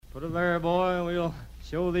Put it there, boy, and we'll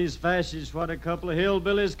show these fascists what a couple of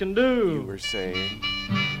hillbillies can do. You were saying?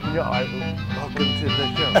 No, welcome to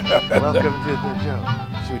the show. Welcome to the show.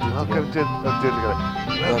 Should we do it Welcome together? to, let's do it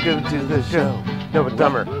together. Welcome to the show. No, but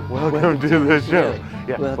dumber. Welcome to the show.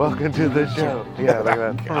 Yeah, welcome to the show. Yeah, like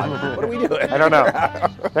that. God, what are we doing? I don't know.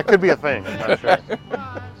 That could be a thing. I'm not sure.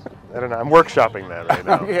 I don't know. I'm workshopping that right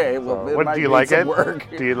now. Okay, well, it what, might do you need like some it? work.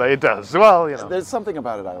 Do you like it? Does. Well, you know. There's something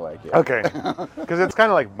about it I like. Yeah. Okay. Because it's kind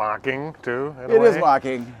of like mocking, too, in a It is way.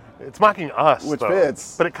 mocking. It's mocking us, Which though.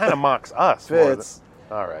 fits. But it kind of mocks us. more than- Fits.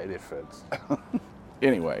 All right, it fits.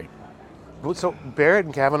 Anyway. So Barrett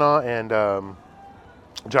and Kavanaugh and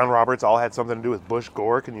John Roberts all had something to do with Bush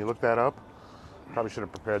Gore. Can you look that up? Probably should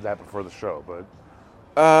have prepared that before the show, but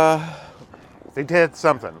they did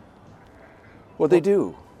something. What they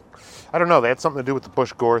do? I don't know. They had something to do with the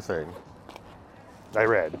Bush Gore thing. I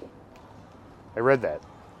read that.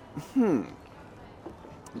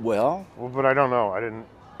 Well, But I don't know. I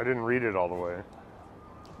didn't read it all the way.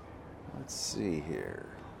 let's see here.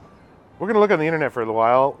 We're gonna look on the internet for a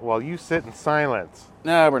while you sit in silence.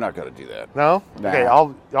 No, we're not going to do that. No? Nah. Okay,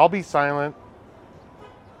 I'll be silent.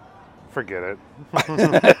 Forget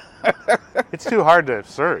it. It's too hard to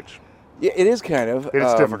search. Yeah, it is kind of.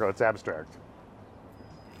 It's difficult. It's abstract.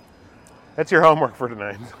 That's your homework for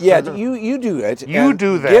tonight. Yeah, you do it. You and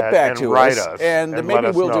do that Get back and to write us, us and and maybe let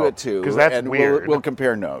us we'll know, do it too. 'cause that's and weird. We'll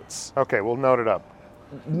compare notes. Okay, we'll note it up.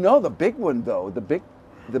 No, the big one though, the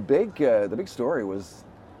big story was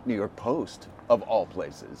New York Post of all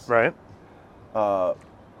places. Right? Uh,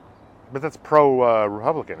 But that's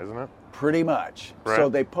pro-Republican, isn't it? pretty much. Right. So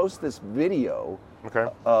they post this video Okay.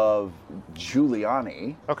 of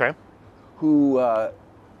Giuliani, Okay. who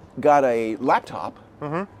got a laptop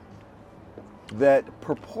Mm-hmm. that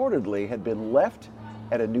purportedly had been left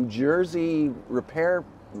at a New Jersey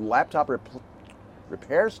laptop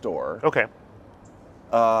repair store. Okay.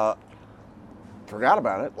 Forgot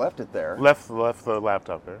about it, left it there. Left the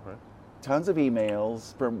laptop there, right? Tons of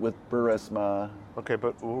emails with Burisma. Okay,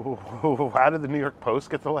 but how did the New York Post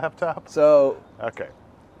get the laptop? So Okay.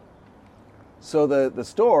 the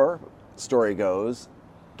story goes,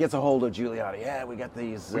 gets a hold of Giuliani. Yeah, we got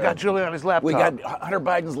these. We got Giuliani's laptop. We got Hunter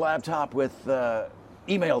Biden's laptop with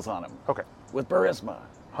emails on him. Okay. With Burisma.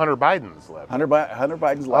 Hunter Biden's laptop. Hunter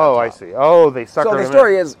Biden's laptop. Oh, I see. Oh, they suckered So him the in.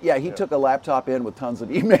 story is, yeah, he took a laptop in with tons of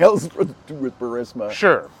emails with Burisma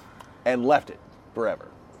Sure. and left it forever.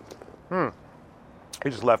 He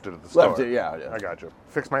just left it at the store. Left it, yeah. I got you.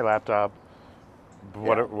 Fixed my laptop.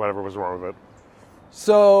 Whatever was wrong with it.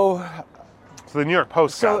 So So the New York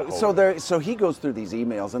Post got hold of it. so he goes through these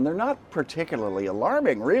emails, and they're not particularly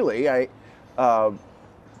alarming, really.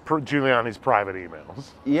 Giuliani's private emails.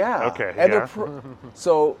 Yeah. Okay, And yeah.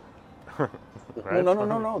 so, Right? well,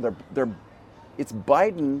 no. It's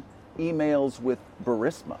Biden emails with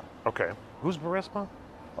Burisma. Okay. Who's Burisma?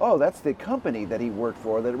 Oh, that's the company that he worked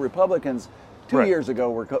for. That Republicans 2 Right. years ago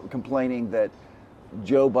were complaining that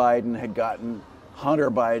Joe Biden had gotten Hunter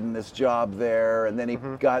Biden this job there, and then he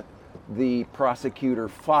got the prosecutor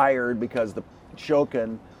fired because the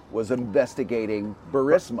Shokin was investigating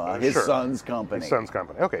Burisma, his Sure. son's company. His son's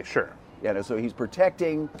company. Okay, sure. Yeah, so he's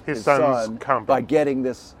protecting His his son's son company. by getting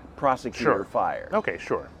this prosecutor Sure. fired. Okay,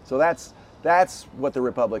 sure. So that's what the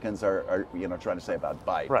Republicans are trying to say about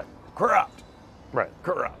Biden. Right. Corrupt. Right.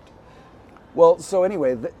 Corrupt. Well, so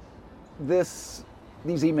anyway, these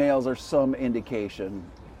emails are some indication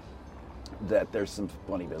that there's some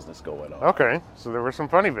funny business going on. Okay. So there was some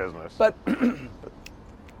funny business.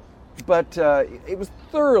 But it was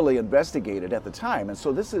thoroughly investigated at the time, and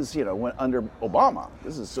so this is when under Obama.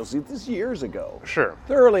 This is years ago. Sure.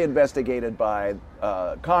 Thoroughly investigated by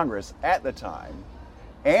Congress at the time,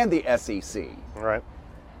 and the SEC. Right.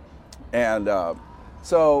 And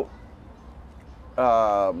so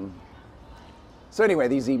anyway,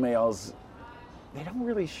 these emails, they don't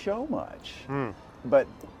really show much. But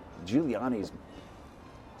Giuliani's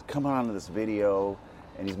coming onto this video,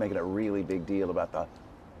 and he's making a really big deal about the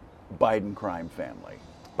Biden crime family.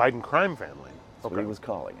 Biden crime family. That's what he was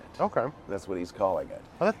calling it. Okay. That's what he's calling it.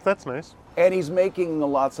 Well, that's nice. And he's making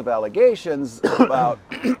lots of allegations about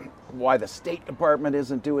why the State Department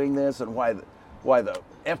isn't doing this and why the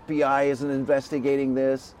FBI isn't investigating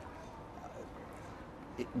this.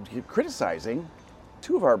 Criticizing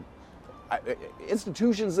two of our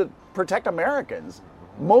institutions that protect Americans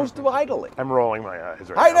most vitally. I'm rolling my eyes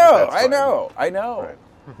right I now. know, but that's I know.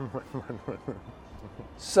 Right.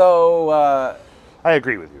 So I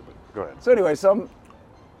agree with you, but go ahead. so anyway, some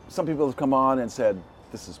people have come on and said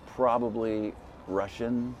this is probably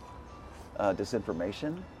Russian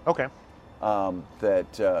disinformation. Okay.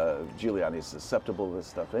 that Giuliani's susceptible to this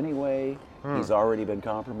stuff anyway. He's already been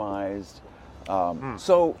compromised.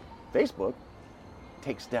 So Facebook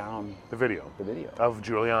takes down The video of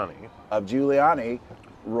Giuliani. of Giuliani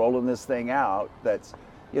rolling this thing out. That's,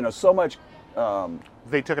 so much.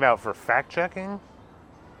 They took it out for fact checking.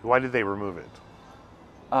 Why did they remove it?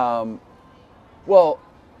 Well,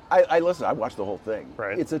 I listen. I watched the whole thing.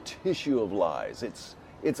 Right. It's a tissue of lies. It's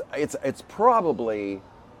probably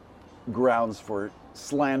grounds for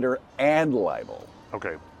slander and libel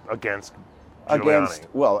Okay, against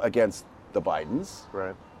Giuliani. against the Bidens,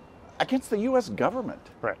 Right. against the U.S. government.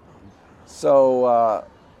 Right. So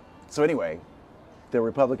anyway, the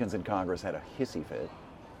Republicans in Congress had a hissy fit,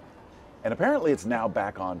 and apparently it's now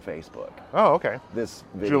back on Facebook. Oh, okay. This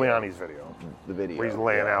video, Giuliani's video, the video where he's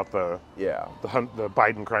laying out the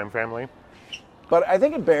Biden crime family. But I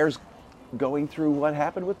think it bears going through what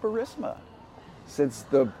happened with Burisma, since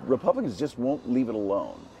the Republicans just won't leave it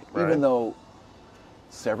alone, Right. even though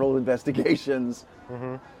several investigations,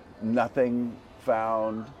 nothing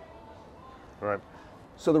found. Right.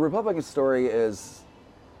 So the Republican story is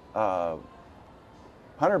Hunter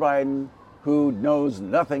Biden, who knows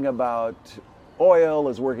nothing about oil,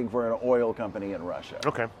 is working for an oil company in Russia.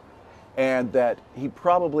 Okay. And that he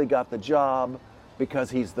probably got the job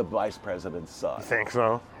because he's the vice president's son. You think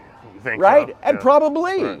so? You think Right? so? And Yeah.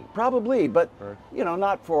 probably, but, Right.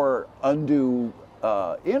 not for undue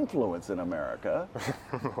influence in America,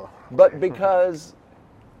 but because,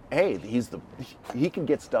 hey, he can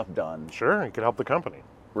get stuff done. Sure, he could help the company.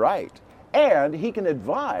 Right. And he can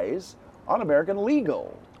advise on American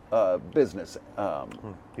legal business.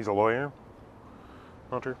 He's a lawyer,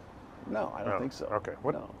 Hunter? No, I don't Oh, think so. okay.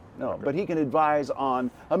 What? No, Okay. but he can advise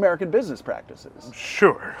on American business practices.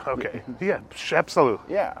 Sure. Okay. Yeah,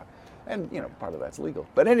 absolutely. Yeah. And, part of that's legal.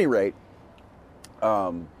 But at any rate,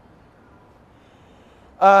 one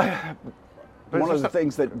of the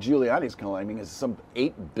things that Giuliani's claiming is some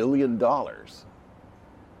 $8 billion.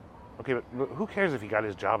 Okay, but who cares if he got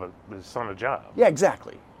his son a job? Yeah,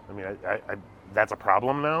 exactly. I mean, that's a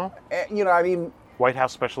problem now? White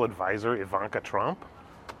House Special Advisor Ivanka Trump?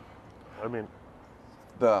 I mean,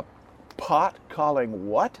 the pot calling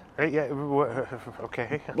what? yeah,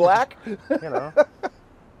 okay. Black?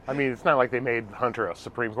 I mean, it's not like they made Hunter a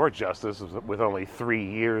Supreme Court justice with only 3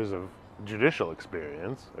 years of judicial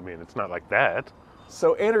experience. I mean, it's not like that.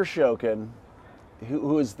 So enter Shokin,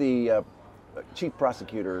 who is the chief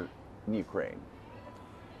prosecutor in Ukraine.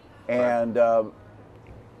 And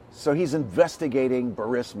so he's investigating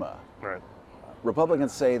Burisma. Right.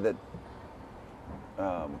 Republicans say that.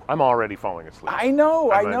 I'm already falling asleep. I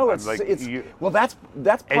know. I'm It's like, well, that's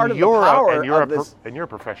part and of the power of this. And you're a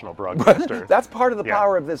professional broadcaster. That's part of the Yeah.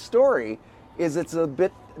 power of this story. Is it's a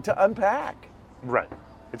bit to unpack. Right.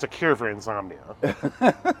 It's a cure for insomnia.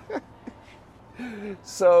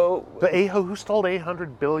 So Who stole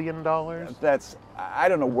 $800 billion? that's, I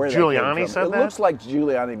don't know where Giuliani that came from. said It that? looks like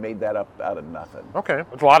Giuliani made that up out of nothing. Okay,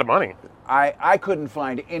 that's a lot of money. I couldn't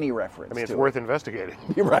find any reference. I mean, it's to worth investigating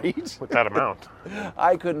it. Right. with that amount.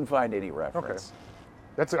 I couldnn't find any reference.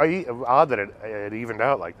 That's odd that it evened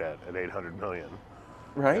out like that at 800 million.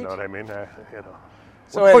 Right. You know what I mean?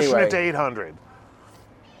 So We're pushing anyway, it to 800.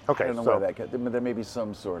 Okay, I don't know so where that came. There may be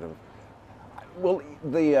some sort of. Well,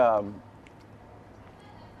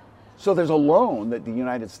 so there's a loan that the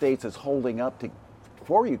United States is holding up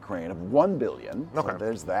for Ukraine of $1 billion. Okay. So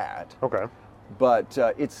there's that. okay, But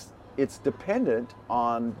it's dependent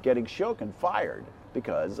on getting Shokin fired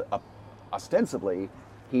because ostensibly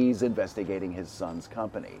he's investigating his son's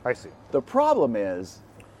company. I see. The problem is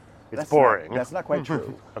It's boring. That's not quite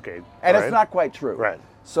true. Okay, And right. it's not quite true. Right.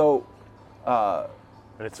 So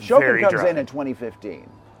And it's Shokin very comes dry. in 2015.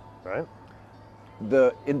 Right.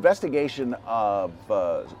 The investigation of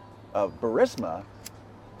Burisma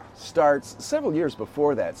starts several years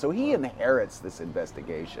before that. So he inherits this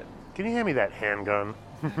investigation. Can you hand me that handgun?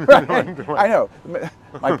 I know.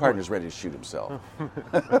 My partner's ready to shoot himself.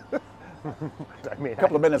 I mean, A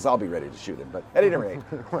couple of minutes, I'll be ready to shoot him. But at any rate,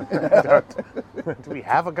 do we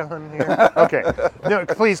have a gun here? Okay. No,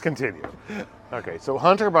 please continue. Okay, so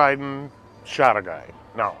Hunter Biden shot a guy.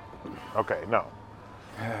 No. Okay, no.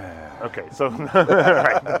 Okay, so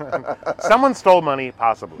right. Someone stole money,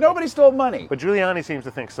 possibly. nobody stole money. But Giuliani seems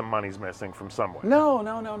to think some money's missing from somewhere. No.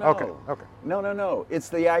 Okay. No. It's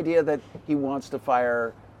the idea that he wants to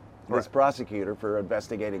fire this Right. prosecutor for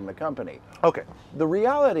investigating the company. Okay. The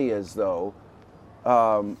reality is, though,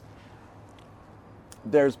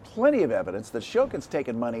 there's plenty of evidence that Shokin's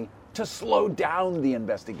taken money to slow down the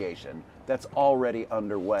investigation that's already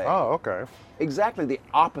underway. Oh, okay. Exactly the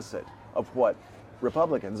opposite of what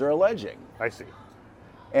Republicans are alleging. I see.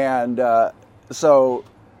 And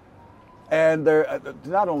there,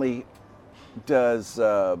 not only does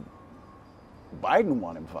Biden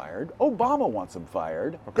want him fired, Obama wants him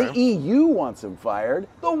fired, Okay. the EU wants him fired,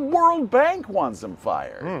 the World Bank wants him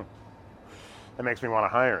fired. That makes me want to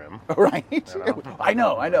hire him. Right?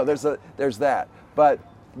 know? I know. There's that. But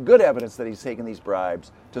good evidence that he's taken these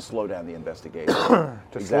bribes to slow down the investigation.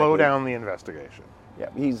 Slow down the investigation. Yeah,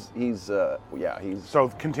 he's So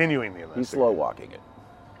continuing the investigation. he's slow walking it.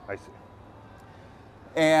 I see.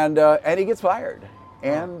 And he gets fired.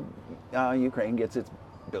 And Ukraine gets its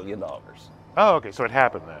 $1 billion. Oh, okay. So it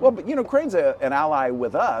happened then. Well, but Ukraine's an ally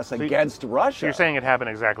with us against Russia. So you're saying it happened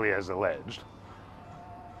exactly as alleged?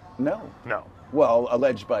 No. No. Well,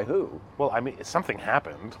 alleged by who? Well, I mean, something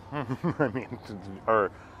happened. I mean, or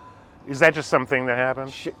is that just something that happened?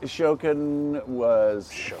 Shokin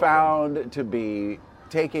was found to be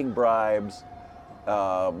taking bribes,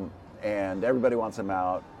 and everybody wants him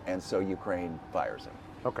out, and so Ukraine fires him.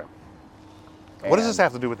 Okay. What does this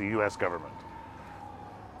have to do with the U.S. government?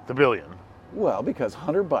 The $1 billion. Well, because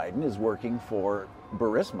Hunter Biden is working for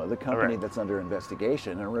Burisma, the company Right. that's under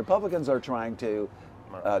investigation, and Republicans are trying to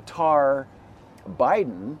tar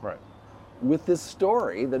Biden Right. with this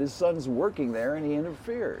story that his son's working there and he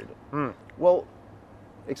interfered. Well,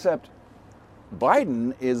 except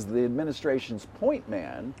Biden is the administration's point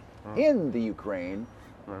man in the Ukraine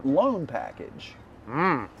loan package.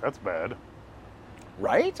 That's bad.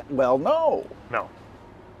 Right? Well, no. No.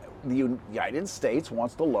 The United States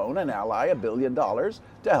wants to loan an ally $1 billion to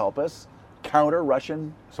help us counter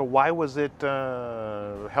Russian. So why was it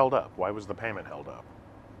held up? Why was the payment held up?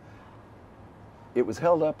 It was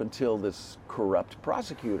held up until this corrupt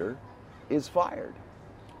prosecutor is fired.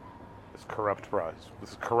 This corrupt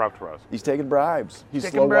process. He's taking bribes. He's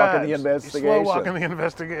Taking slow walking the bribes. investigation. He's slow walking the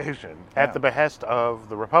investigation at the behest of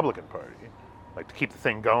the Republican Party, like to keep the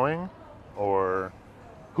thing going, or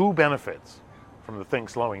who benefits from the thing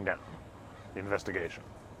slowing down, the investigation?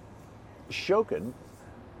 Shokin,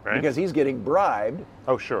 Right? because he's getting bribed.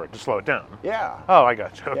 Oh, sure, to slow it down. Yeah. Oh, I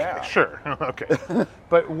got you. Okay, Yeah. sure. Okay.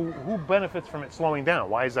 But who benefits from it slowing down?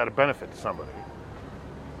 Why is that a benefit to somebody?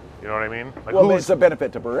 You know what I mean? Like Well, it's a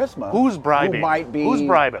benefit to Burisma. who's bribing? Who might be? Who's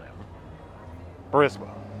bribing him? Burisma.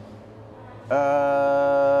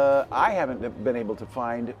 I haven't been able to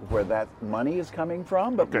find where that money is coming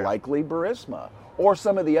from, but Okay. likely Burisma or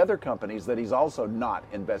some of the other companies that he's also not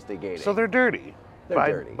investigating. So they're dirty. They're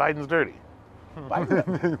dirty. Biden's dirty.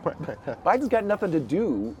 Biden's got nothing to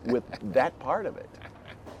do with that part of it.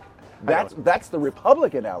 That's the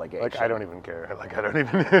Republican allegation. Like I don't even care. Like I don't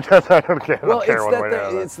even. I don't care. I Well, don't care it's one that way or they- the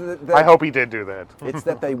other. it's that- I hope he did do that. It's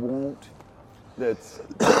that they won't.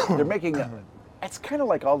 They're making. It's kind of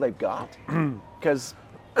like all they've got, because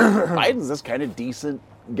Biden's this kind of decent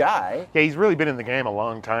guy. Yeah, he's really been in the game a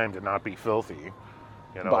long time to not be filthy.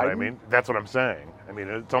 You know what I Biden? mean? That's what I'm saying. I mean,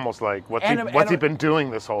 it's almost like what's And- he and- been doing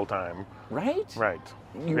this whole time? Right? Right.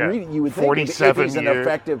 You, Yeah. you would think if 47 he's an years.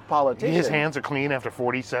 effective politician. His hands are clean after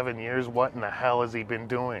 47 years. What in the hell has he been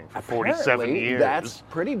doing for 47 Apparently, years? That's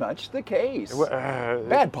pretty much the case. Uh,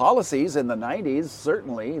 Bad policies in the 90s,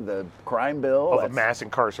 certainly. The crime bill. Oh, the that's- mass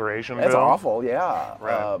incarceration That's bill? awful, yeah.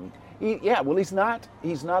 Right. Well, he's not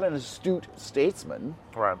an astute statesman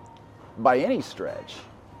Right. by any stretch.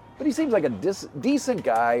 But he seems like a decent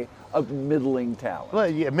guy of middling talent. Well,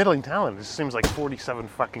 yeah, middling talent. It seems like 47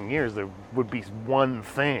 fucking years there would be one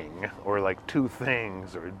thing, or like two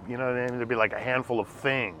things, or you know what I mean? There'd be like a handful of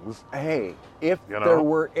things. Hey, if You know? there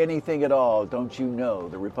were anything at all, don't you know,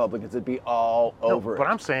 the Republicans would be all over But it.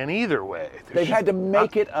 I'm saying either way, They've had to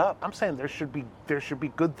make it up. I'm saying there should be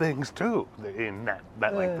good things too in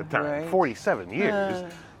that length of time. Right. 47 years,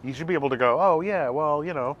 you should be able to go. Oh yeah, well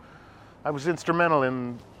you know, I was instrumental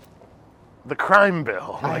in the crime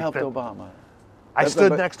bill. I Like helped that. Obama. I That's stood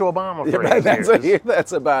about- next to Obama for Yeah, 8 that's, years.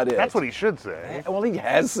 that's about it. That's what he should say. Well, he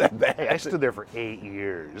has said that. Hey, I stood there for 8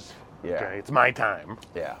 years. Yeah. Okay, it's my time.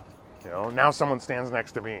 Yeah. You know, now someone stands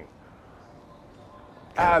next to me.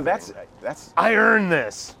 That's I earned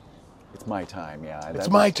this. it's my time. Yeah. It's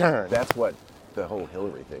my turn. That's what the whole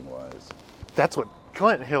Hillary thing was. That's what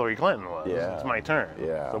Hillary Clinton was. Yeah. It's my turn.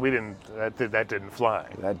 Yeah. So we didn't. That didn't fly.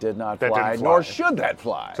 That did not That fly, didn't fly. nor should that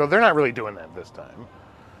fly. So they're not really doing that this time.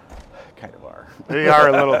 kind of are. They are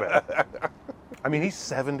a little bit. I mean, he's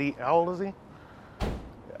 70. How old is he?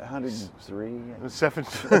 103.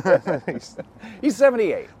 70. He's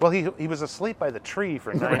 78. Well, he was asleep by the tree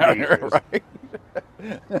for 90 years. Right.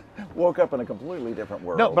 Woke up in a completely different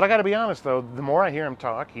world. No, but I got to be honest though. The more I hear him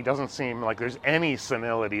talk, he doesn't seem like there's any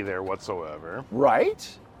senility there whatsoever.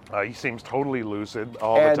 Right? He seems totally lucid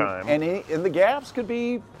all and, the time. And the gaps could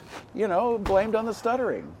be, blamed on the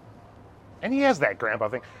stuttering. And he has that grandpa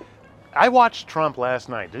thing. I watched Trump last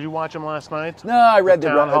night. Did you watch him last night? No, I read the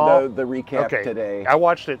Town Hall? recap today. I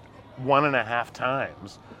watched it 1.5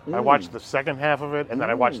 times. I watched the second half of it, and then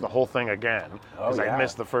I watched the whole thing again because I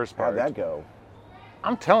missed the first part. How'd that go?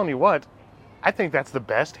 I'm telling you what, I think that's the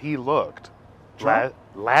best he looked.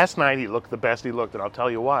 Last night he looked the best he looked, and I'll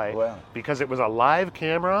tell you why. Wow. Because it was a live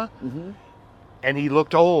camera, and he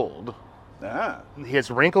looked old. Ah. His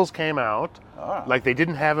wrinkles came out. Like they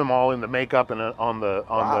didn't have him all in the makeup and on the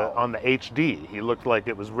HD. He looked like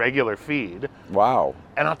it was regular feed. Wow.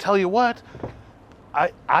 And I'll tell you what,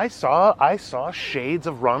 I saw shades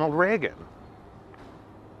of Ronald Reagan.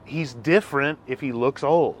 He's different if he looks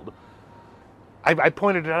old. I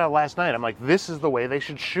pointed it out last night. I'm like, this is the way they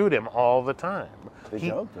should shoot him all the time. They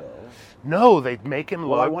don't, though. No, they make him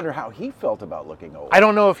look... Well, I wonder how he felt about looking old. I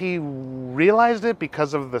don't know if he realized it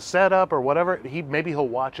because of the setup or whatever. Maybe he'll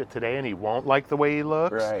watch it today and he won't like the way he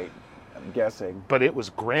looks. Right. I'm guessing. But it was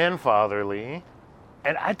grandfatherly.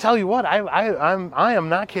 And I tell you what, I am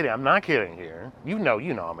not kidding. I'm not kidding here. You know I'm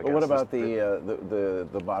against Well, what about this.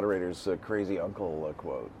 the moderator's crazy uncle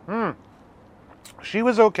quote? She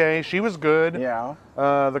was okay. She was good. Yeah.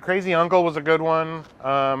 The crazy uncle was a good one.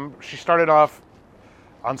 She started off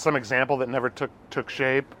on some example that never took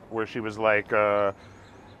shape, where she was like,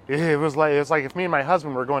 it was like if me and my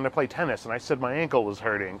husband were going to play tennis, and I said my ankle was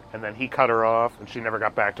hurting, and then he cut her off, and she never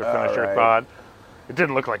got back to finish her thought. It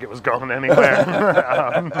didn't look like it was going anywhere.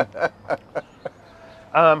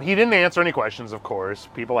 He didn't answer any questions, of course.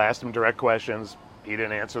 People asked him direct questions. He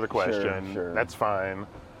didn't answer the question. Sure. That's fine.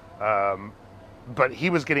 But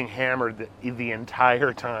he was getting hammered the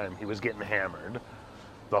entire time. He was getting hammered.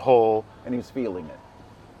 And he was feeling it.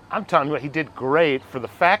 I'm telling you what, he did great for the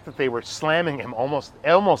fact that they were slamming him. Almost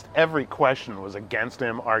every question was against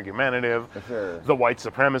him, argumentative. Sure. The white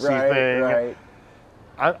supremacy thing. Right.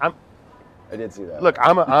 I did see that. Look,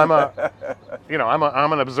 I'm an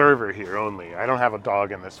observer here only. I don't have a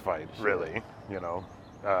dog in this fight, really. But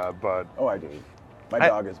I do. My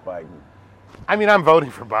dog is Biden. I mean, I'm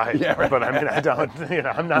voting for Biden, Yeah, right. but I mean, I don't.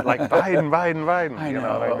 I'm not like Biden. I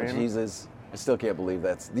know. What I mean? Jesus, I still can't believe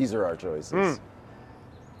these are our choices.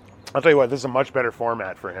 I'll tell you what, this is a much better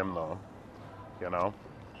format for him, though. I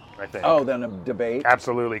think. Oh, then a debate?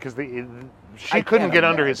 Absolutely, because she couldn't get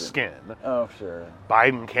under his skin. Oh, sure.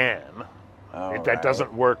 Biden can. Oh, That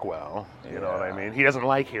doesn't work well. You know what I mean? He doesn't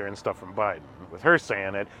like hearing stuff from Biden. With her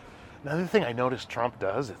saying it. Another thing I noticed Trump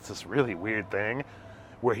does, it's this really weird thing,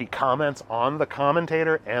 where he comments on the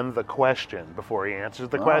commentator and the question before he answers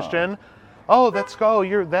the question. Oh, that's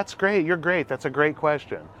great. You're great. That's a great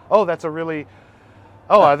question. Oh, I'm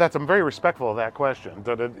very respectful of that question.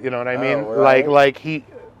 You know what I mean? Oh, right. Like he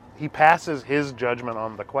passes his judgment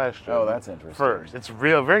on the question. Oh, that's interesting. First, it's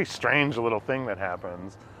very strange little thing that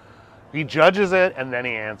happens. He judges it and then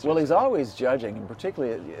he answers. Well, he's always judging, and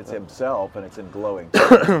particularly it's himself, and it's in glowing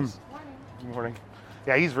terms. Good morning.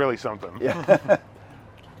 Yeah, he's really something. Yeah.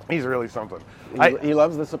 He's really something. He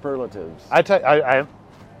loves the superlatives.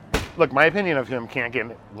 Look, my opinion of him can't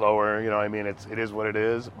get lower. I mean, it is what it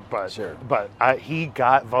is. But Sure. But he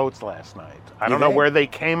got votes last night. I don't know where they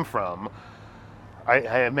came from.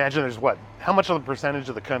 I imagine there's how much of the percentage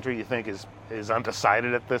of the country you think is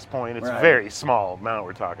undecided at this point? It's a very small amount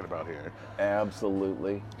we're talking about here.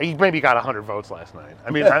 Absolutely. He maybe got 100 votes last night. I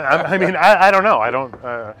mean, I don't know. I don't.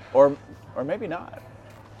 Or maybe not.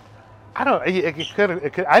 I don't. It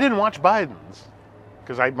could. I didn't watch Biden's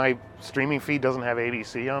because my streaming feed doesn't have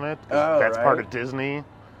ABC on it. That's part of Disney.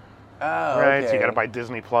 Oh, right. okay. So you got to buy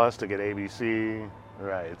Disney Plus to get ABC.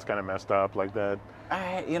 Right. It's kind of messed up like that.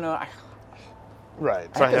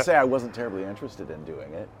 Right. So I have to say I wasn't terribly interested in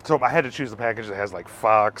doing it. So I had to choose the package that has like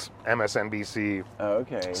Fox, MSNBC,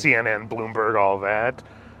 CNN, Bloomberg, all that.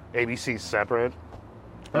 ABC's separed.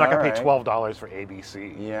 I'm not going to pay $12 for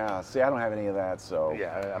ABC. Yeah. See, I don't have any of that, so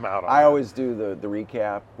yeah, I'm out on I always do the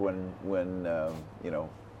recap when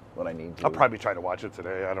I need to. I'll probably try to watch it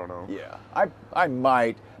today. I don't know. Yeah. I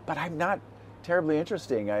might, but I'm not terribly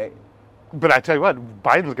interesting. But I tell you what,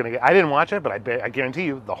 Biden's going to get... I didn't watch it, but I guarantee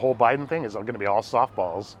you the whole Biden thing is going to be all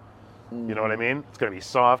softballs. You know what I mean? It's going to be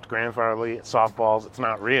soft, grandfatherly, softballs. It's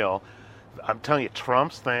not real. I'm telling you,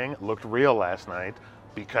 Trump's thing looked real last night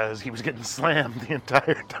because he was getting slammed the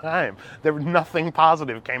entire time. Nothing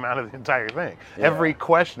positive came out of the entire thing. Yeah. Every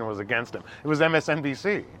question was against him. It was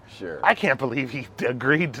MSNBC. Sure. I can't believe he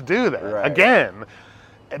agreed to do that again.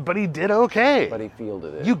 But he did okay. But he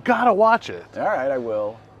fielded it. You got to watch it. All right, I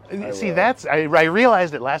will. See, I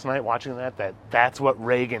realized it last night watching that's what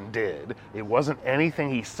Reagan did. It wasn't anything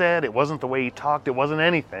he said. It wasn't the way he talked. It wasn't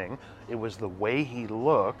anything. It was the way he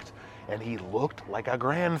looked, and he looked like a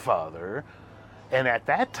grandfather. And at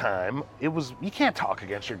that time, you can't talk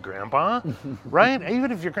against your grandpa, right?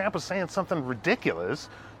 Even if your grandpa's saying something ridiculous,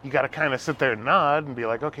 you got to kind of sit there and nod and be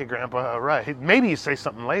like, okay, grandpa, all right. Maybe you say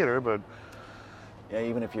something later, but... Yeah,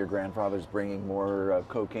 even if your grandfather's bringing more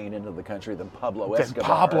cocaine into the country than Pablo Escobar.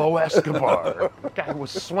 Pablo Escobar. The guy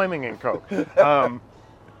was swimming in coke.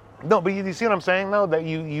 No, but you see what I'm saying, though? That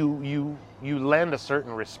you lend a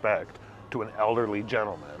certain respect to an elderly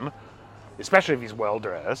gentleman, especially if he's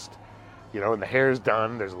well-dressed, and the hair's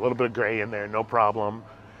done. There's a little bit of gray in there, no problem.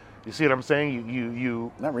 You see what I'm saying?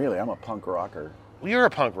 You Not really. I'm a punk rocker. You're a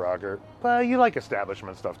punk rocker, but you like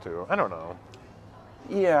establishment stuff, too. I don't know.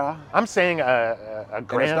 Yeah. I'm saying a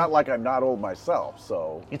And it's not like I'm not old myself,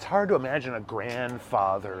 so... It's hard to imagine a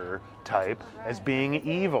grandfather type as being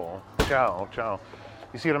evil. Ciao.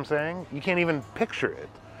 You see what I'm saying? You can't even picture it.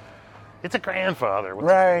 It's a grandfather.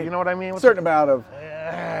 Right. You know what I mean? A certain amount of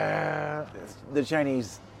the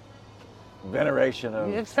Chinese veneration of...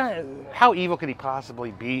 It's not, how evil could he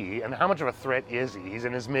possibly be? And how much of a threat is he? He's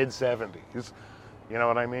in his mid-70s. You know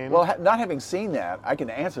what I mean? Well, not having seen that, I can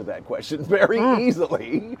answer that question very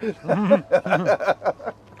easily. I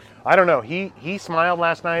don't know. He smiled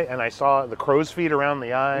last night, and I saw the crow's feet around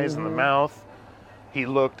the eyes and the mouth. He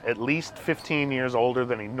looked at least 15 years older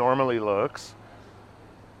than he normally looks.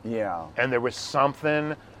 Yeah. And there was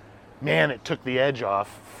something, man, it took the edge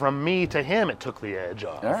off. From me to him, it took the edge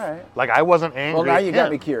off. All right. Like, I wasn't angry Well, now at you him. got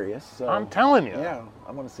me curious. So. I'm telling you. Yeah,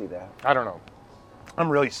 I want to see that. I don't know. I'm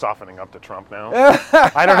really softening up to Trump now.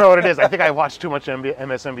 I don't know what it is. I think I watched too much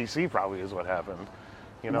MSNBC probably is what happened.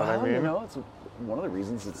 You know what I mean? It's one of the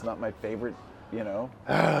reasons it's not my favorite,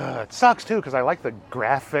 It sucks, too, because I like the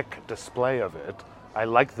graphic display of it. I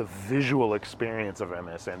like the visual experience of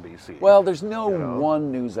MSNBC. Well, there's no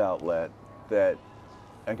one news outlet that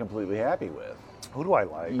I'm completely happy with. Who do I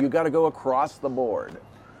like? You got to go across the board.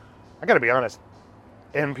 I got to be honest.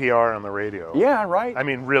 NPR on the radio. Yeah, right. I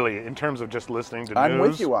mean, really, in terms of just listening to news. I'm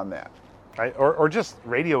with you on that. Or just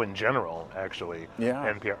radio in general, actually.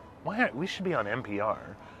 Yeah. NPR. We should be on NPR.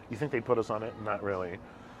 You think they'd put us on it? Not really.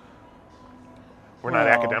 We're not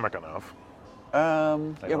academic enough.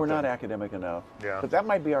 We're not academic enough. Yeah. But that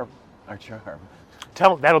might be our charm.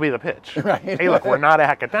 That'll be the pitch. Right. Hey, look, we're not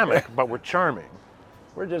academic, but we're charming.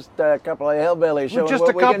 We're just a couple of hillbillies showing We're just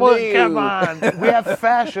what a we couple can of, do. come on. We have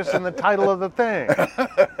fascists in the title of the thing.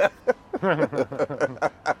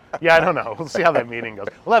 Yeah, I don't know. We'll see how that meeting goes.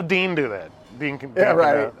 We'll have Dean do that. Dean can do that.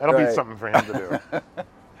 That'll be something for him to do.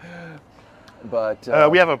 But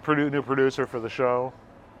we have a new producer for the show,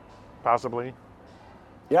 possibly.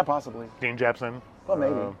 Yeah, possibly. Dean Jepson. Well,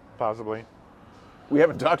 maybe. Possibly. We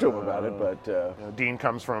haven't talked to him about it, but... Dean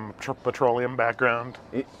comes from petroleum background,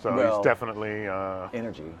 so he's definitely...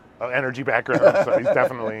 energy. Energy background, so he's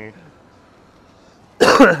definitely...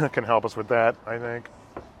 can help us with that, I think.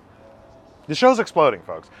 The show's exploding,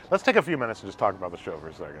 folks. Let's take a few minutes and just talk about the show for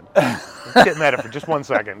a second. Let's get meta for just 1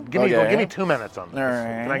 second. Give me 2 minutes on this. All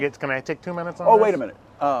right. Can I take 2 minutes on Oh, this? wait a minute.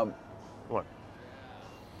 What?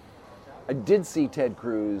 I did see Ted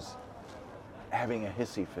Cruz having a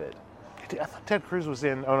hissy fit I thought Ted Cruz was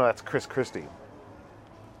in... Oh, no, that's Chris Christie.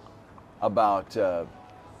 about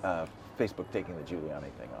Facebook taking the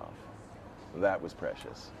Giuliani thing off. That was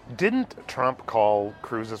precious. Didn't Trump call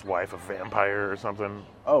Cruz's wife a vampire or something?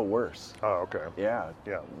 Oh, worse. Oh, okay. Yeah.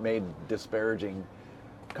 Yeah. Made disparaging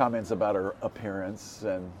comments about her appearance,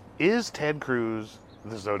 and Is Ted Cruz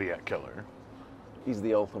the Zodiac Killer? he's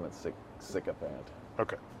the ultimate sycophant.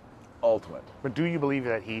 Okay. Ultimate. But do you believe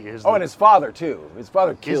that he is... Oh, and his father, too. His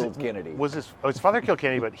father killed Kennedy. His father killed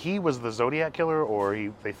Kennedy, but he was the Zodiac Killer, or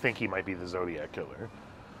they think he might be the Zodiac Killer?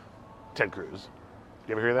 Ted Cruz.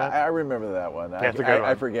 You ever hear that? I remember that one. That's a good one.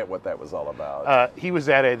 I forget what that was all about. He was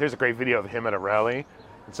there's a great video of him at a rally,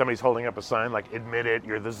 and somebody's holding up a sign like, admit it,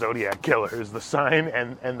 you're the Zodiac Killer, is the sign,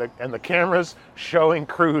 and the camera's showing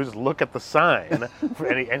Cruz look at the sign,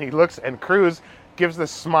 and he looks, and Cruz gives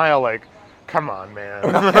this smile like, come on,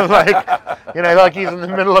 man. like he's in the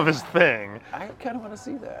middle of his thing. I kind of want to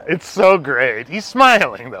see that. It's so great. He's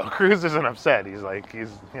smiling, though. Cruz isn't upset. He's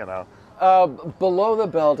Below the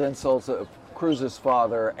belt insults of Cruz's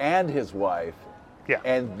father and his wife. Yeah.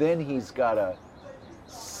 And then he's got to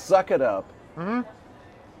suck it up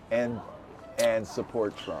and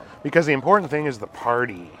support Trump. Because the important thing is the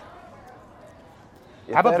party.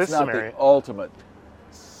 If How about that's this not scenario? the ultimate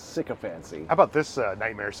sycophancy. How about this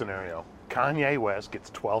nightmare scenario? Kanye West gets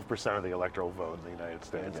 12% of the electoral vote in the United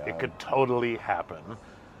States. Yeah. It could totally happen.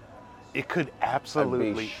 It could I'd be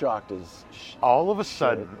absolutely. shocked as All of a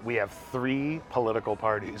sudden, we have 3 political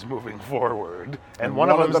parties moving forward, and one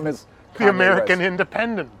of them is the Kanye American West.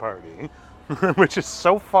 Independent Party, which is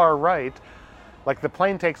so far right. Like the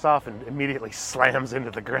plane takes off and immediately slams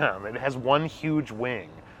into the ground. It has one huge wing.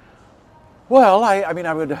 Well, I mean,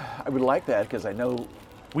 I would like that because I know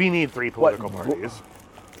We need 3 political parties.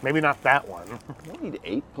 Maybe not that one. we need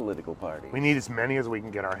 8 political parties. We need as many as we can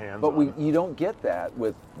get our hands But on. you don't get that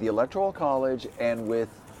with the Electoral College and with.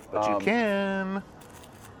 But you can.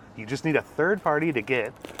 You just need a third party to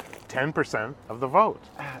get 10% of the vote.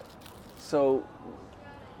 So,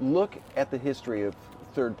 look at the history of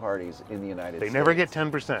third parties in the United States. They never get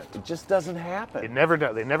 10%. It just doesn't happen. It never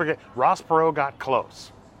does. They never get. Ross Perot got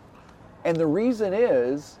close. And the reason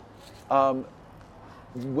is,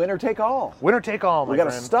 winner take all. Winner take all, my We got to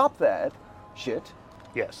friend. stop that shit.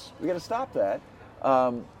 Yes. We got to stop that.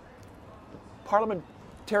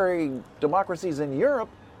 Parliamentary democracies in Europe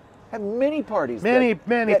have many parties Many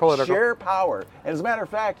that political- share power. And as a matter of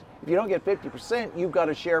fact, if you don't get 50%, you've got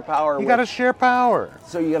to share power. You got to share power.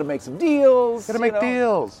 So you got to make some deals. Got to make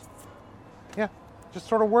deals. Yeah. Just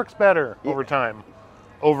sort of works better over time.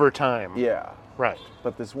 Over time. Yeah. Right.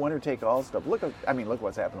 But this winner take all stuff. Look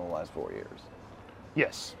what's happened in the last 4 years.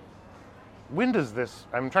 Yes. When does this?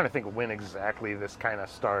 I'm trying to think when exactly this kind of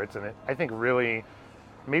starts, and I think really,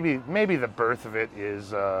 maybe the birth of it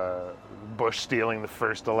is Bush stealing the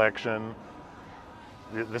first election.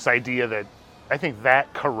 This idea that I think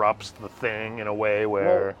that corrupts the thing in a way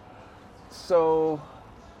where. So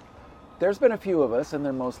there's been a few of us, and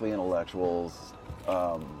they're mostly intellectuals,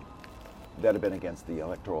 that have been against the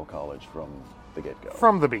Electoral College from the get-go.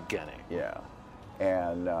 From the beginning. Yeah,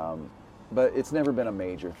 and but it's never been a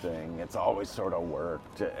major thing. It's always sort of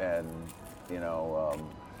worked, and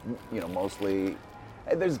mostly.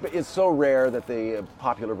 It's so rare that the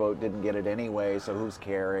popular vote didn't get it anyway. So who's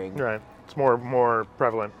caring? Right. It's more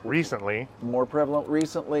prevalent recently. More prevalent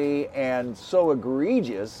recently, and so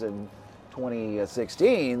egregious in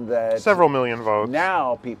 2016 that Several million votes.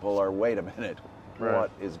 now people are, wait a minute, Right.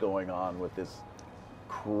 what is going on with this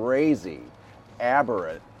crazy,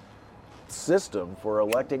 aberrant system for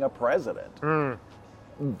electing a president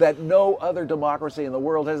that no other democracy in the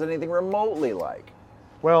world has anything remotely like?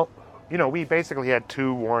 Well, we basically had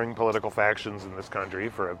 2 warring political factions in this country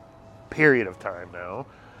for a period of time now,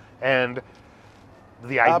 and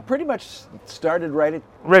Pretty much started right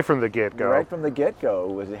from the get-go. from the get-go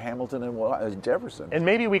with Hamilton and Jefferson. And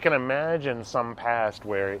maybe we can imagine some past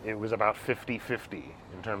where it was about 50-50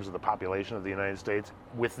 in terms of the population of the United States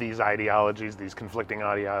with these ideologies, these conflicting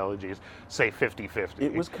ideologies, say 50-50.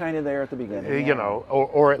 It was kind of there at the beginning.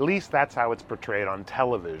 Or at least that's how it's portrayed on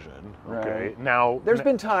television. Okay. Right. Now, There's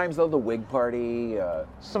been times, though, the Whig Party.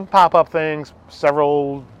 some pop-up things,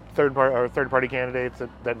 several third-party candidates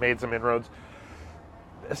that made some inroads.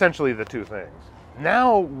 Essentially the 2 things.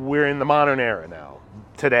 Now we're in the modern era now,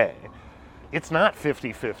 today. It's not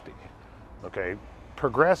 50-50, okay?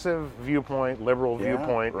 Progressive viewpoint, liberal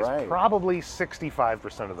viewpoint right. is probably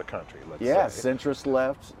 65% of the country, let's say. Centrist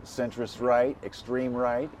left, centrist right, extreme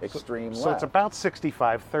left. So it's about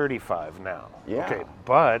 65-35 now. Yeah. Okay,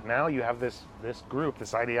 but now you have this group,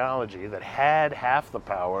 this ideology that had half the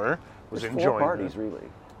power, was There's enjoying 4 parties, it. really.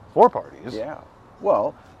 4 parties. Yeah.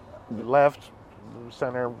 Well, Left,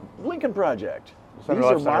 center. Lincoln Project. Center These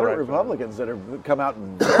are left, center moderate right. Republicans that have come out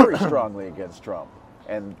very strongly against Trump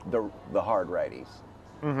and the hard righties.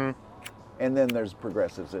 Mm-hmm. And then there's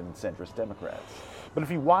progressives and centrist Democrats. But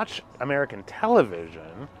if you watch American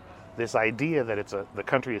television, this idea that the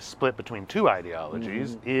country is split between 2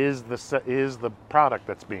 ideologies is the product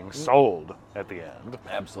that's being sold at the end.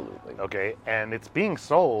 Absolutely. Okay, and it's being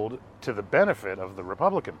sold to the benefit of the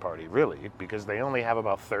Republican Party, really, because they only have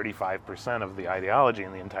about 35% of the ideology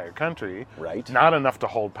in the entire country. Right. Not enough to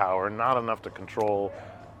hold power, not enough to control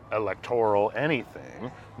electoral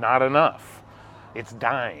anything, not enough. It's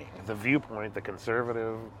dying. The viewpoint, the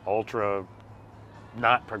conservative, ultra,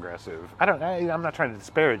 not progressive. I'm not trying to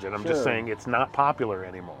disparage it. I'm just Sure. saying it's not popular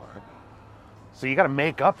anymore. So you got to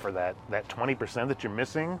make up for that 20% that you're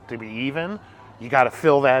missing to be even. You got to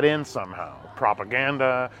fill that in somehow.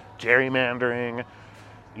 Propaganda, gerrymandering,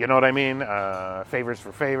 you know what I mean? Favors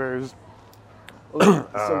for favors.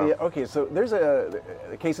 So there's a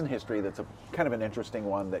case in history that's a kind of an interesting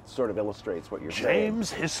one that sort of illustrates what you're saying.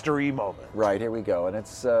 James History Moment. Right, here we go. And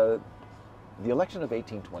it's the election of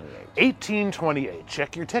 1828. 1828.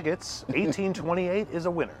 Check your tickets. 1828 is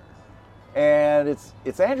a winner. And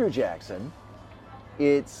it's Andrew Jackson,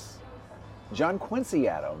 it's John Quincy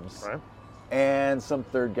Adams, Right. and some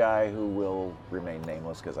third guy who will remain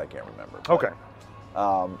nameless because I can't remember. Okay.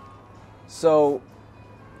 So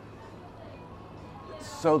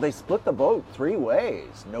they split the vote 3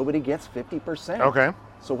 ways. Nobody gets 50%. Okay.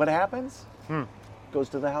 So what happens? Goes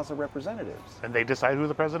to the House of Representatives. And they decide who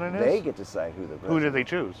the president is? They get to decide who the president. Who did they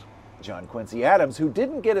choose? John Quincy Adams, who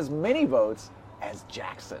didn't get as many votes as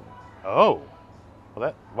Jackson. Oh.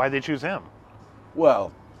 Well, why'd they choose him?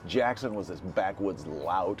 Well, Jackson was this backwoods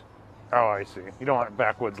lout. Oh, I see. You don't want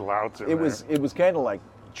backwoods louts in It there. was kind of like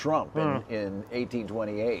Trump in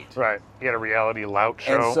 1828. Right. He had a reality lout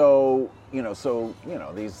show. And so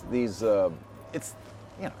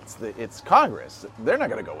it's Congress. They're not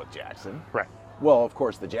going to go with Jackson. Right. Well, of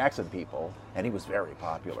course, the Jackson people, and he was very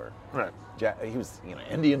popular. Right. He was,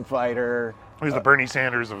 Indian fighter. He was the Bernie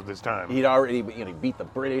Sanders of this time. He'd already, beat the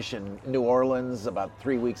British in New Orleans about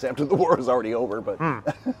 3 weeks after the war was already over. But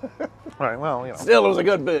Right. Well, still, it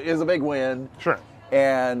was a big win. Sure.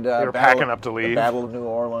 And They were packing up to leave. The Battle of New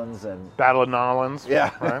Orleans and Battle of Nolans. yeah,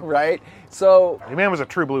 Right. right. So The man was a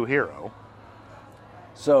true blue hero.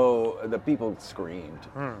 the people screamed,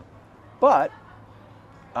 but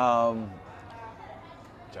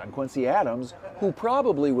John Quincy Adams, who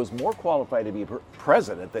probably was more qualified to be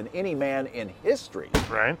president than any man in history.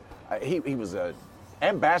 Right. He was an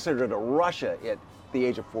ambassador to Russia at the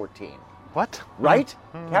age of 14. What? Right?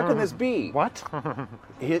 How can this be? What?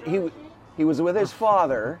 He was with his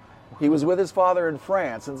father. He was with his father in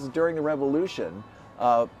France, and this is during the Revolution.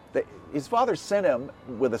 His father sent him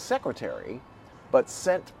with a secretary, but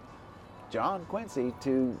sent John Quincy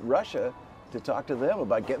to Russia to talk to them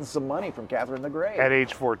about getting some money from Catherine the Great. At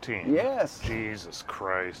age 14. Yes. Jesus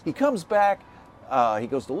Christ. He comes back. He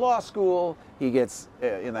goes to law school. He gets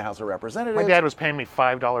in the House of Representatives. My dad was paying me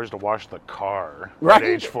 $5 to wash the car Right? at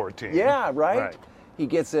age 14. Yeah, right. Right. He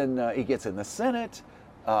gets in. He gets in the Senate.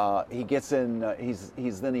 He gets in.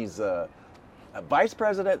 He's a vice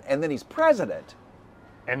president, and then he's president.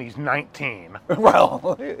 And he's 19.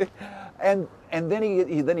 Well, and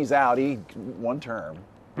then he's out. He one term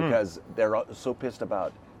because they're so pissed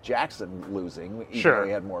about Jackson losing, even Sure. though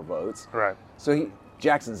he had more votes. Right. So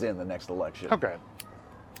Jackson's in the next election. Okay.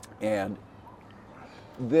 And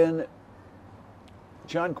then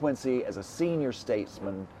John Quincy, as a senior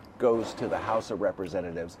statesman, goes to the House of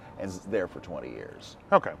Representatives and is there for 20 years.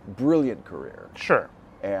 Okay. Brilliant career. Sure.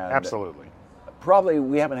 And Absolutely. Probably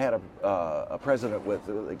we haven't had a president with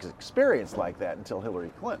experience like that until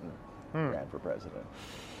Hillary Clinton ran for president.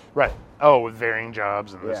 Right. Oh, with varying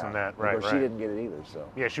jobs and this and that. Of Right. course, Right. she didn't get it either. So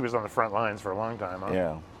Yeah, she was on the front lines for a long time. Huh?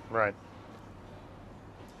 yeah. Right.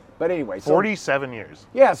 But anyway, so 47 years.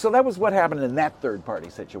 yeah, so that was what happened in that third party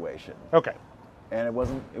situation, Okay. and it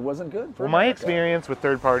wasn't good for Well, my America. experience with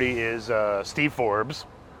third party is Steve Forbes,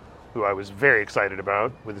 who I was very excited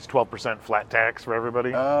about with his 12% flat tax for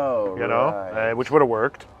everybody. Oh, right. Which would have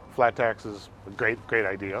worked. Flat tax is a great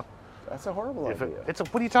idea. That's a horrible idea.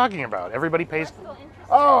 What are you talking about? Everybody pays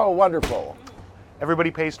Oh, wonderful.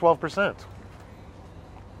 12%.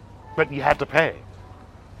 But you have to pay.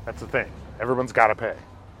 That's the thing. Everyone's got to pay.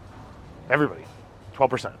 Everybody.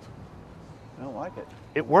 12%. I don't like it.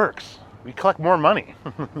 It works. We collect more money.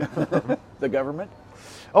 The government?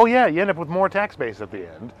 Oh yeah, you end up with more tax base at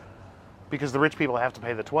the end because the rich people have to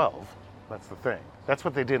pay the 12. That's the thing. That's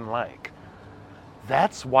what they didn't like.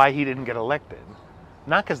 That's why he didn't get elected.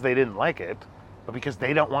 Not because they didn't like it, but because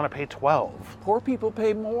they don't want to pay 12. Poor people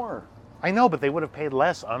pay more. I know, but they would have paid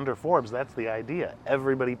less under Forbes. That's the idea.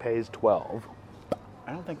 Everybody pays 12.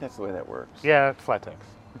 I don't think that's the way that works. Yeah, it's flat tax.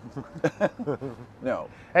 No.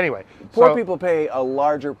 Anyway, Poor people pay a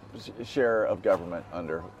larger share of government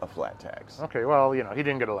under a flat tax. Okay, well, he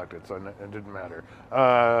didn't get elected, so it didn't matter.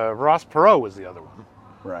 Ross Perot was the other one.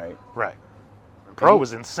 Right. Right. Perot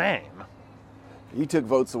was insane. He took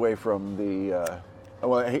votes away from the.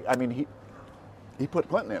 He put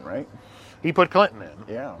Clinton in, right? He put Clinton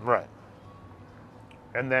in. Yeah. Right.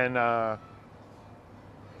 And then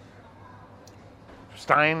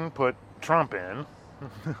Stein put Trump in.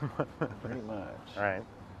 Pretty much. Right.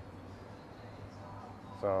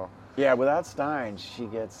 So. Yeah, without Stein, she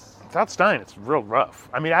gets. Without Stein, it's real rough.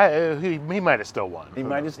 I mean, he might have still won. He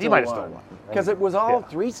might have still won. Because it was all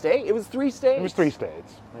 3 states. It was 3 states. It was 3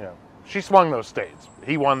 states. Yeah. She swung those states.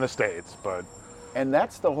 He won the states, but. And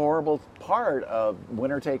that's the horrible part of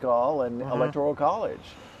winner take all and electoral college.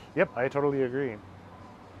 Yep, I totally agree.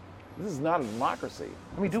 This is not a democracy.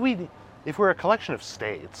 I mean, if we're a collection of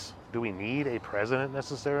states, do we need a president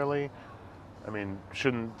necessarily? I mean,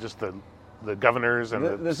 shouldn't just the governors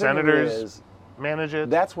and the senators manage it?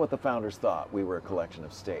 That's what the founders thought. We were a collection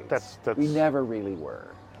of states. That's we never really were.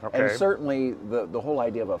 Okay. And certainly the whole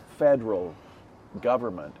idea of a federal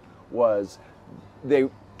government was they'd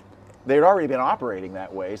already been operating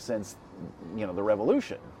that way since the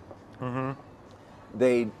revolution.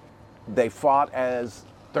 They fought as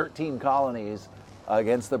 13 colonies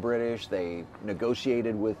against the British. They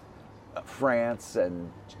negotiated with France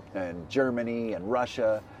and Germany and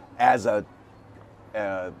Russia as the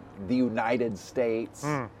United States,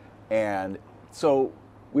 and so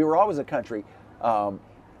we were always a country,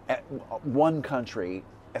 one country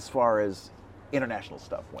as far as international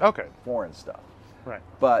stuff went. Okay. Foreign stuff. Right.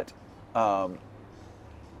 But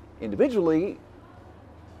individually,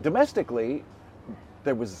 domestically,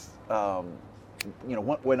 there was,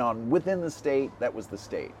 what went on within the state, that was the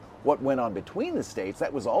state. What went on between the states,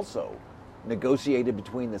 that was also negotiated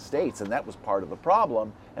between the states, and that was part of the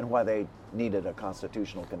problem and why they needed a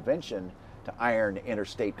constitutional convention to iron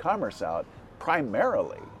interstate commerce out,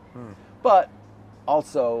 primarily. But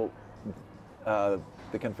also,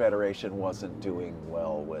 the Confederation wasn't doing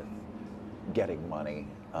well with getting money.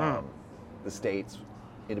 The states,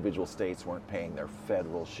 individual states, weren't paying their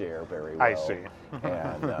federal share very well. I see.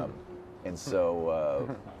 And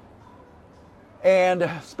so, and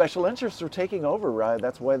special interests were taking over. Right?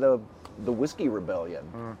 That's why the Whiskey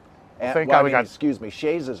Rebellion. Thank God we got. Excuse me,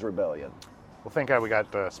 Shays' Rebellion. Well, thank God we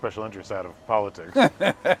got special interests out of politics.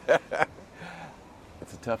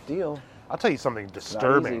 It's a tough deal. I'll tell you something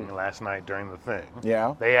disturbing last night during the thing.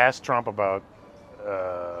 Yeah. They asked Trump about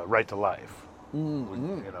right to life.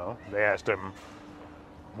 They asked him,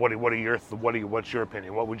 what's your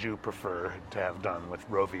opinion? What would you prefer to have done with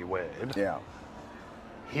Roe v. Wade? Yeah.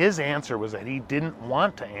 His answer was that he didn't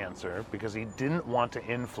want to answer because he didn't want to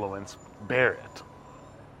influence Barrett.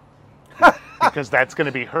 Because that's going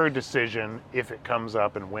to be her decision if it comes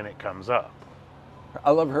up and when it comes up.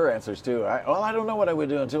 I love her answers too. I don't know what I would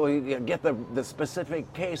do until we get the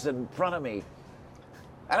specific case in front of me.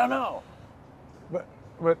 I don't know. But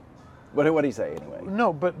what did he say anyway?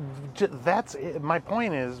 No, but that's it. My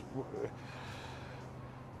point is,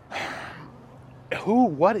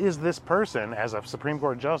 what is this person as a Supreme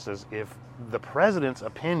Court justice if the president's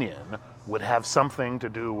opinion would have something to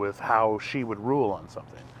do with how she would rule on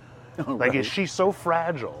something? Like, is she so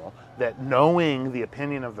fragile that knowing the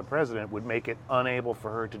opinion of the president would make it unable for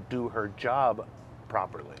her to do her job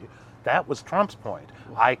properly? That was Trump's point.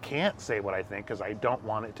 I can't say what I think because I don't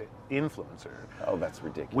want it to influence her. Oh, that's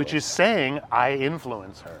ridiculous. Which is saying I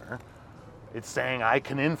influence her. It's saying I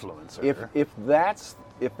can influence her. If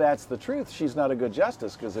that's the truth, she's not a good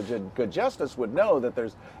justice, because a good justice would know that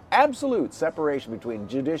there's absolute separation between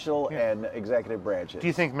judicial and executive branches. Do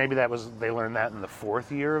you think maybe they learned that in the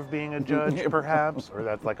 4th year of being a judge, perhaps, or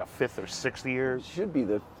that's like a 5th or 6th year? It should be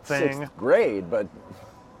the thing. 6th grade, but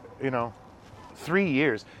 3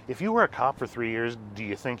 years. If you were a cop for 3 years, do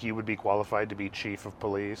you think you would be qualified to be chief of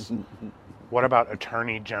police? What about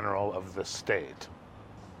Attorney General of the state?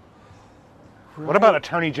 Right. What about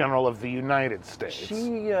Attorney General of the United States?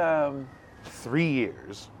 She, 3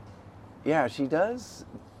 years. Yeah, she does.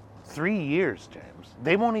 3 years, James.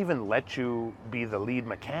 They won't even let you be the lead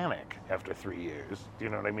mechanic after 3 years. Do you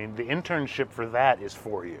know what I mean? The internship for that is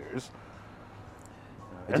 4 years.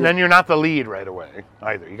 And then you're not the lead right away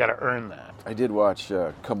either. You got to earn that. I did watch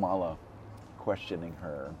Kamala questioning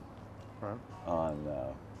her on,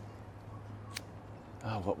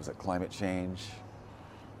 what was it, climate change?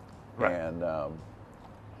 Right. And, now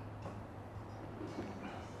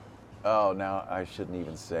I shouldn't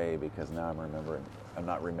even say, because now I'm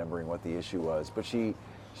not remembering what the issue was. But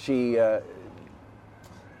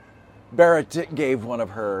Barrett gave one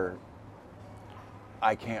of her,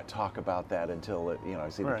 I can't talk about that until I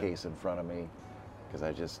see the case in front of me, because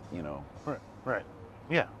I just, Right.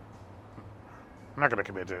 Yeah. I'm not going to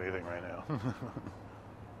commit to anything right now.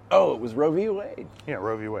 Oh, it was Roe v. Wade. Yeah,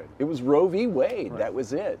 Roe v. Wade. It was Roe v. Wade. Right. That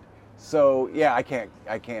was it. So yeah, I can't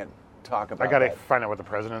talk about. I got to find out what the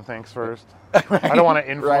president thinks first. Right? I don't want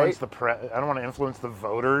to influence I don't want to influence the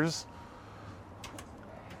voters.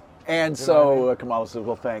 And so Kamala said,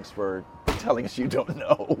 "Well, thanks for telling us you don't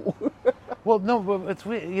know." Well, no, but it's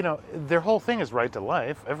their whole thing is right to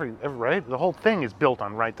life. Right, the whole thing is built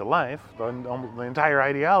on right to life. The entire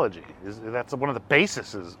ideology that's one of the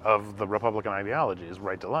bases of the Republican ideology is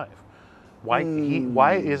right to life. Why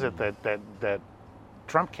is it that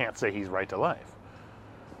Trump can't say he's right to life?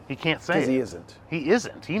 He can't say it. Because he isn't. He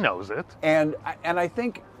isn't. He knows it. And I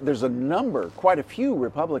think there's quite a few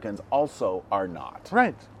Republicans also are not.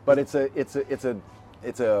 Right. But it's a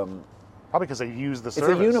probably because they use the service.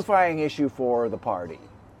 It's a unifying issue for the party.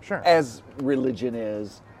 Sure. As religion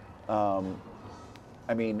is. How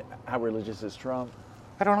religious is Trump?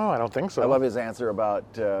 I don't know. I don't think so. I love his answer about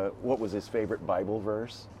what was his favorite Bible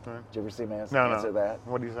verse. Right. Did you ever see him answer that?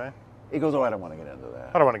 What do you say? He goes, "Oh, I don't want to get into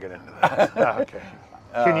that." I don't want to get into that. Okay.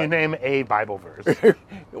 Can you name a Bible verse?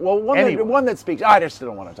 Well, Anyone. one that speaks. I just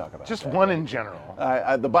don't want to talk about Just that. one in general.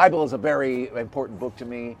 The Bible is a very important book to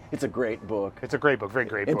me. It's a great book. It's a great book, very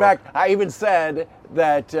great In book. fact, I even said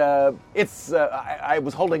that I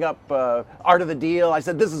was holding up Art of the Deal. I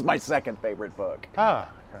said, this is my second favorite book. okay.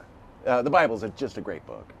 The Bible's just a great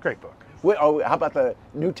book. Great book. How about the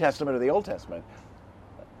New Testament or the Old Testament?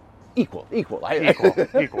 Equal. Equal.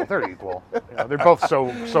 They're equal. They're both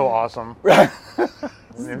so awesome.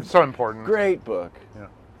 And so important. Great book.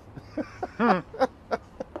 Yeah.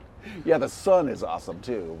 Yeah, the Son is awesome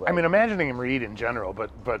too. But I mean, imagining him read in general, but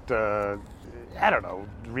I don't know.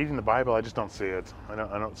 Reading the Bible, I just don't see it. I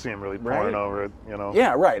don't see him really poring over it.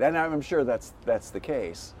 yeah, right. And I'm sure that's the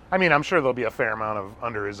case. I mean, I'm sure there'll be a fair amount of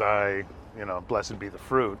under his eye. Blessed be the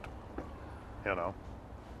fruit.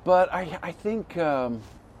 But I think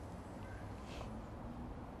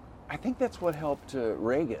that's what helped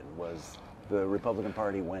Reagan was the Republican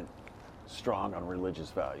Party went strong on religious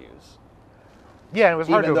values. Yeah, it was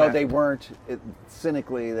hard Even to though imagine. they weren't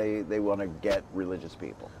cynically, they want to get religious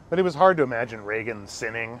people. But it was hard to imagine Reagan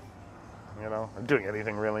sinning, or doing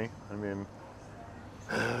anything really. I mean,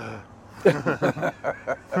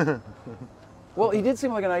 Well, he did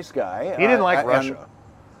seem like a nice guy. he didn't like Russia.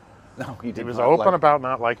 No, he did. He was not open like about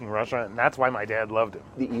not liking Russia, and that's why my dad loved him.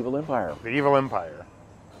 the evil empire. The evil empire,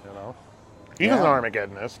 He was an Yeah.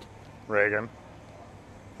 Armageddonist, Reagan.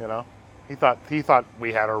 He thought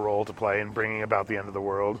we had a role to play in bringing about the end of the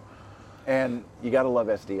world. And you got to love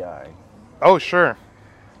SDI. Oh, sure.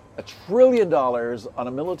 $1 trillion on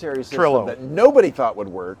a military system Trillo. that nobody thought would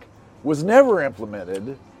work, was never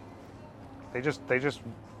implemented, They just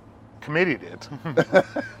committed it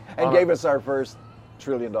and gave us our first $1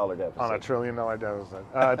 trillion deficit. on a $1 trillion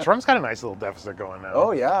deficit. Trump's got a nice little deficit going now.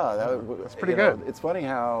 Oh yeah, That's pretty good. It's funny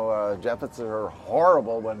how deficits are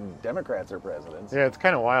horrible when Democrats are presidents. Yeah, it's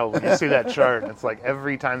kind of wild when you see that chart. It's like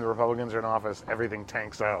every time the Republicans are in office, everything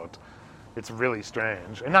tanks out. It's really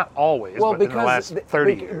strange, and not always, Well, but in the last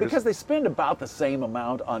 30 years. because they spend about the same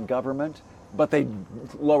amount on government, but they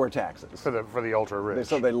lower taxes. for the ultra rich,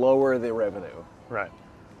 So they lower the revenue. right?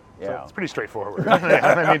 So Yeah. it's pretty straightforward.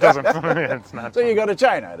 I mean, it doesn't. It's not. So you go to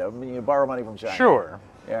China, you borrow money from China. Sure.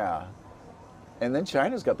 Yeah. And then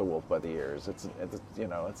China's got the wolf by the ears. It's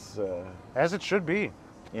As it should be.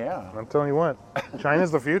 yeah. I'm telling you what,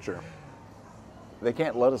 China's the future. They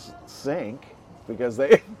can't let us sink because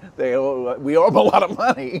we owe them a lot of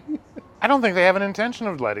money. I don't think they have an intention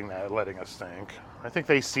of letting us sink. I think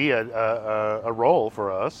they see a role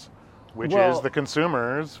for us, which Well- is the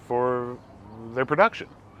consumers for their production.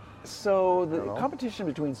 So the know. competition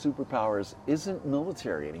between superpowers isn't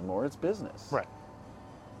military anymore; it's business. Right.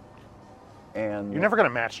 And You're never going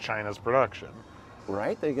to match China's production.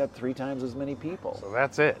 right. They got 3 times as many people. So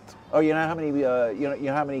that's it. Oh, you know how many? You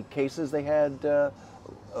know how many cases they had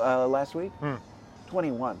last week?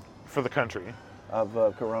 21 For the country. of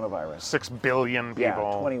coronavirus. 6 billion people.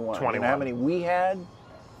 Yeah, 21. You know how many we had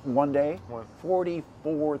one day? What?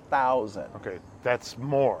 44,000. Okay, that's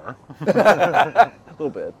more. A little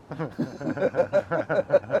bit.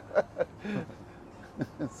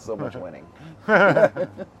 So much winning.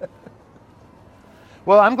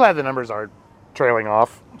 Well, I'm glad the numbers are trailing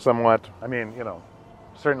off somewhat. I mean,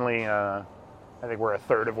 certainly I think we're a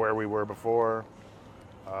third of where we were before.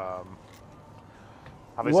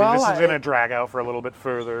 Obviously, Well, this is going to drag out for a little bit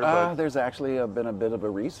further. But There's actually been a bit of a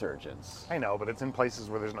resurgence. I know, but it's in places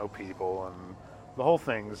where there's no people, and the whole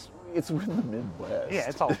thing's It's in the Midwest. yeah,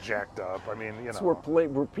 it's all jacked up. I mean, It's where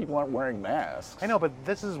people aren't wearing masks. I know, but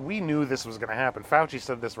we knew this was going to happen. Fauci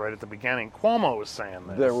said this right at the beginning. Cuomo was saying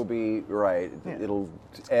this. There will be, right, Yeah. it'll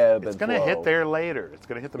ebb It's and going to flow. hit there later. It's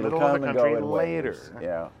going to hit the It'll middle of come the and go country in later. waves.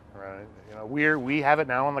 Yeah. Right. We have it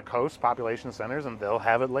now on the coast population centers, and they'll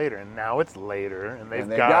have it later. And now it's later, and they've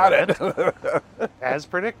And they got it. as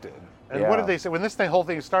predicted. And Yeah. what did they say when this whole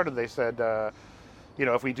thing started? They said,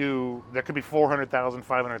 if we do, there could be 400,000,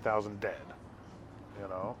 500,000 dead.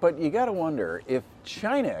 But you got to wonder if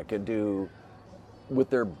China could do, with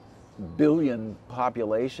their billion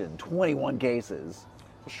population, 21 cases.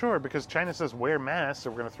 Well, sure, because China says wear masks,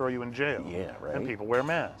 or we're going to throw you in jail. Yeah, right. And people wear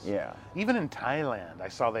masks. Yeah. Even in Thailand, I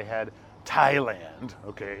saw they had Thailand.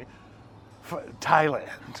 Okay.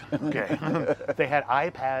 Thailand. Okay. They had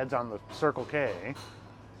iPads on the Circle K,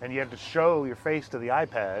 and you had to show your face to the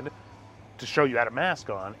iPad to show you had a mask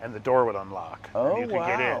on, and the door would unlock. Oh, and you could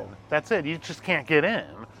get in. wow. That's it. You just can't get in.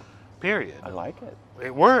 Period. I like it.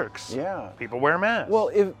 It works. Yeah. People wear masks. Well,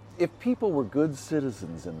 if people were good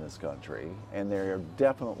citizens in this country, and they're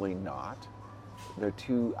definitely not, they're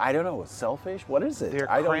too, I don't know, selfish? What is it?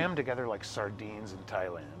 they're I don't- crammed together like sardines in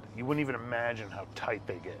Thailand. You wouldn't even imagine how tight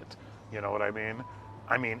they get. You know what I mean?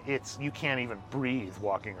 I mean, you can't even breathe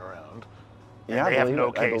walking around. And Yeah, they have no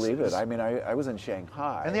I cases. believe it. I mean, I was in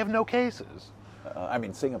Shanghai. And they have no cases. I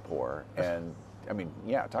mean, Singapore, and I mean,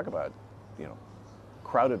 yeah, talk about,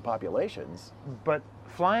 crowded populations. But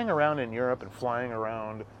flying around in Europe and flying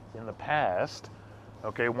around in the past,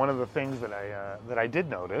 okay, one of the things that I did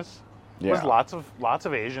notice was Yeah. lots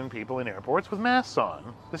of Asian people in airports with masks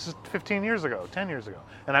on. This is 15 years ago, 10 years ago,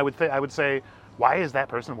 and I would say, why is that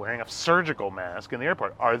person wearing a surgical mask in the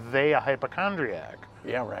airport? Are they a hypochondriac?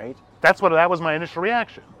 Yeah, right. That was my initial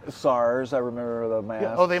reaction. SARS, I remember the mask.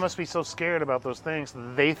 Yeah, oh, they must be so scared about those things.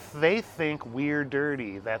 They think we're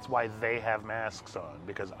dirty. That's why they have masks on,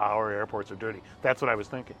 because our airports are dirty. That's what I was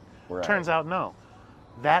thinking. Right. Turns out, no.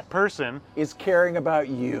 That person, is caring about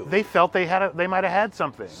you. they felt they might have had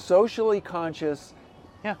something. Socially conscious.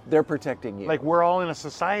 Yeah. They're protecting you. Like, we're all in a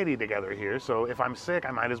society together here, so if I'm sick,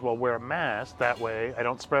 I might as well wear a mask. That way I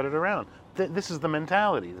don't spread it around. This is the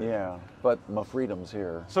mentality. Yeah, but my freedom's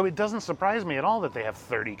here. So it doesn't surprise me at all that they have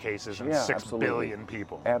 30 cases and Yeah, 6 absolutely. billion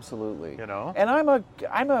people. Absolutely. You know? And I'm a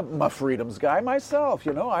my freedoms guy myself.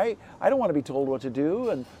 I don't want to be told what to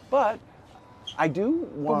do, but I do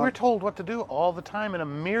want. But we're told what to do all the time in a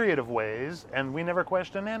myriad of ways, and we never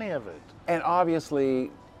question any of it. And obviously,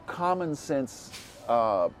 common sense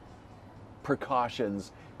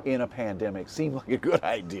precautions in a pandemic seem like a good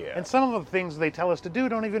idea. And some of the things they tell us to do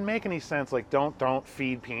don't even make any sense. Like, don't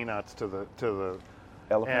feed peanuts to the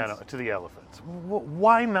Elephants? to the elephants.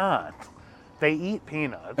 Why not? They eat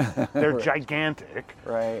peanuts. They're Right. gigantic.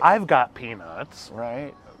 Right. I've got peanuts.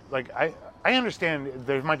 Right. Like, I understand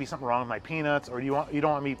there might be something wrong with my peanuts, or you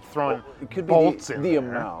don't want me throwing It could be bolts the in there.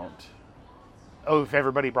 amount. Oh, if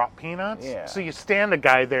everybody brought peanuts? Yeah. So you stand a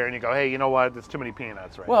guy there and you go, hey, you know what? There's too many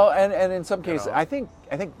peanuts right Well, now. and in some cases, know? I think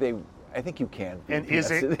you can. feed And is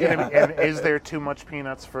peanuts. and is there too much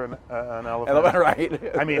peanuts for an elephant?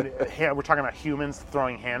 Right. I mean, we're talking about humans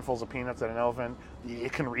throwing handfuls of peanuts at an elephant.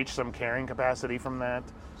 It can reach some carrying capacity from that.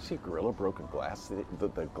 See, a gorilla broke a glass, the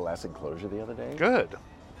glass enclosure the other day. Good.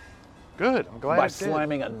 I'm glad By it did.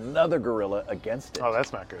 slamming another gorilla against it. Oh,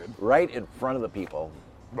 that's not good. Right in front of the people.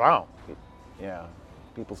 Wow. Yeah.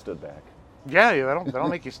 People stood back. Yeah, that'll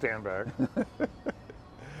make you stand back.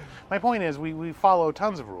 My point is, we follow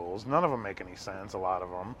tons of rules. None of them make any sense. A lot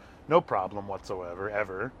of them, no problem whatsoever,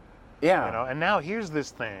 ever. Yeah. You know. And now here's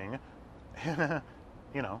this thing. And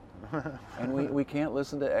we can't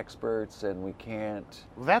listen to experts, and we can't.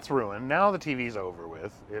 That's ruined. Now the TV's over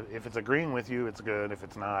with. If it's agreeing with you, it's good. If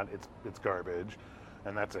it's not, it's garbage,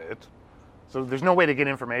 and that's it. So there's no way to get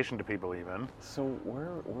information to people even. So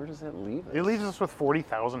where does that leave us? It leaves us with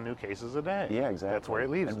 40,000 new cases a day. Yeah, exactly. That's where it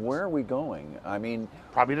leaves And us. where are we going? I mean,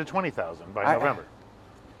 Probably to 20,000 by November.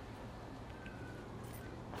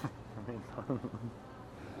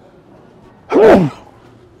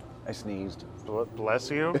 I sneezed. Bless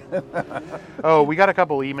you. Oh, we got a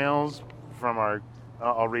couple emails from our.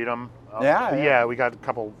 I'll read them. Yeah. We got a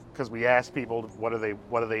couple because we asked people what are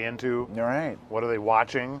they into, All right. what are they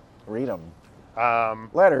watching. Read them. Um,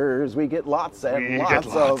 Letters. We get lots and we lots, get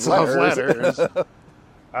lots of of letters.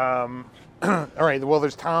 All right. Well,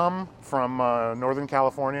 there's Tom from Northern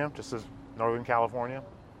California. Just says Northern California.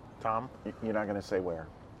 Tom. You're not going to say where.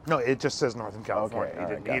 No, it just says Northern California. all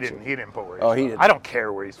right, He gotcha. didn't put where he's Oh, from. he didn't. I don't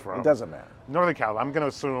care where he's from. It doesn't matter. Northern California. I'm going to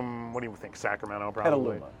assume. What do you think? Sacramento,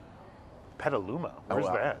 probably. Petaluma. Petaluma. Where's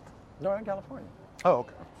wow. that? Northern California. Oh,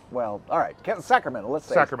 okay. Well, all right. Sacramento. Let's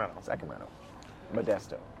say Sacramento. Sacramento.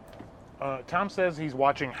 Modesto. Tom says he's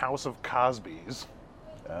watching House of Cosby's.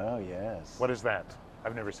 Oh yes. What is that?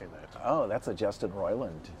 I've never seen that. Oh, that's a Justin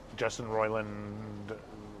Roiland. Justin Roiland.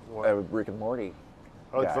 What? Rick and Morty.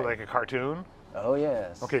 Oh, it's guy. like a cartoon? Oh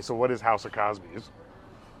yes. Okay, so what is House of Cosby's?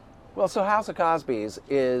 Well, so House of Cosby's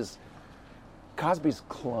is Cosby's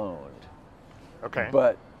cloned, Okay.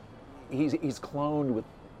 but he's cloned with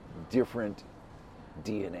different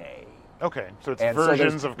DNA. Okay, so it's And so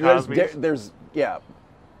versions of there's- Cosby's? There's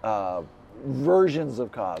versions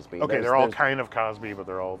of Cosby. Okay, There's- they're all there's- kind of Cosby, but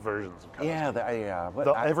they're all versions of Cosby. Yeah, yeah. But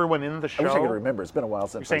Everyone in the show? I wish I could remember. It's been a while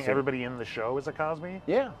since. You're saying I've seen- everybody in the show is a Cosby?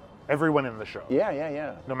 Yeah, Everyone in the show?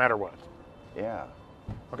 yeah. No matter what? Yeah.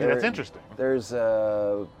 Okay, that's interesting. There's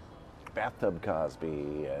Bathtub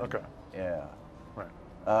Cosby. And, Okay. Yeah.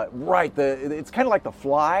 Right. Right. It's kind of like The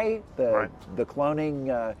Fly. Right. The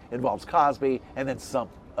cloning involves Cosby and then some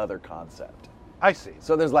other concept. I see.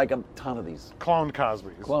 So there's like a ton of these. Cloned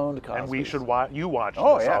Cosby's. Cloned And we Cosbys. should watch. You watched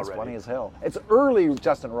Oh this yeah, already. it's funny as hell. It's early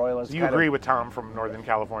Justin Roiland. Do you agree with Tom from Northern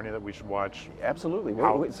California that we should watch? Absolutely.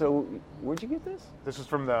 How- So where'd you get this? This is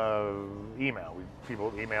from the email.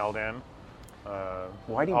 People emailed in.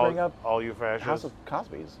 Why do you bring up all you fascists? House of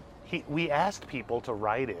Cosby's? We asked people to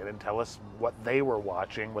write in and tell us what they were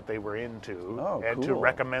watching, what they were into, and to cool.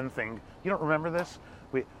 recommend things. You don't remember this?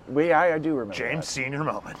 I do remember James that. Senior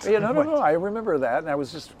moment. Yeah, no, I remember that, and I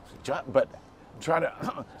was just, but trying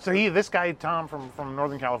to. So this guy Tom from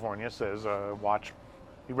Northern California says watch.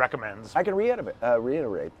 He recommends. I can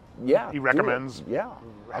reiterate. Yeah. He recommends. Yeah.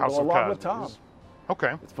 House I'll of go along with Cosby's. Tom.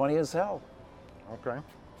 Okay. It's funny as hell. Okay.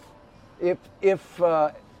 If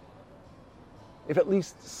at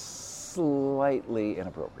least slightly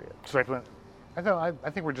inappropriate. I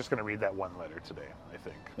think we're just going to read that one letter today. I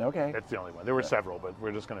think. Okay. That's the only one. There were several, but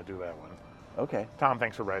we're just going to do that one. Okay. Tom,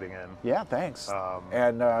 thanks for writing in. Yeah, thanks.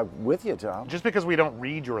 And with you, Tom. Just because we don't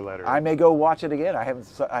read your letter, I may go watch it again. I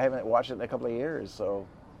haven't watched it in a couple of years, so.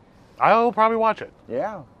 I'll probably watch it.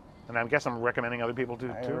 Yeah. And I guess I'm recommending other people I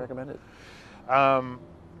too. recommend it.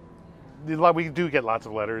 We do get lots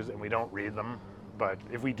of letters, and we don't read them. But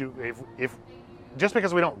if we do, if just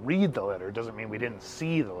because we don't read the letter doesn't mean we didn't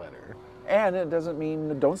see the letter. And it doesn't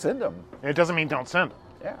mean don't send them. It doesn't mean don't send them.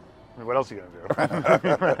 Yeah. I mean, what else are you going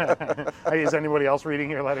to do? Is anybody else reading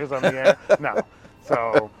your letters on the air? No.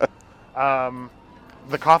 So,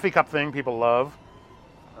 the coffee cup thing people love.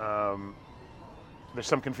 There's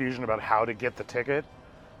some confusion about how to get the ticket,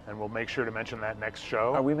 and we'll make sure to mention that next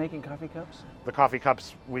show. Are we making coffee cups? The coffee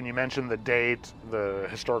cups, when you mention the date, the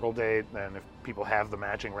historical date, and if people have the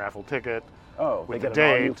matching raffle ticket, Oh, they with get the an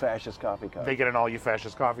date, all-you fascist coffee cup. they get an all you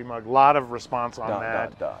fascist coffee mug. A lot of response on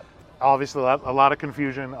that. Obviously, a lot of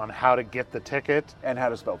confusion on how to get the ticket. And how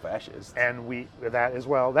to spell fascist. And that as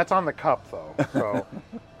well. That's on the cup, though.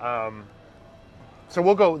 So, so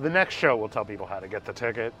we'll go. The next show, we'll tell people how to get the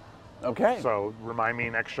ticket. Okay. So remind me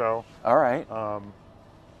next show. All right.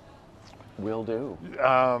 Will do.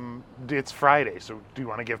 It's Friday, so do you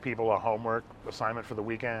want to give people a homework assignment for the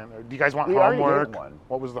weekend? Or do you guys want We already homework? gave one.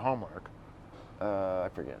 What was the homework? I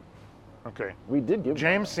forget. Okay. We did give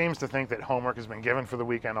James one. seems to think that homework has been given for the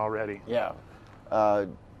weekend already. Yeah.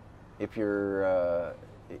 If you're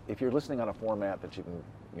listening on a format that you can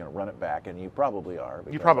run it back, and you probably are.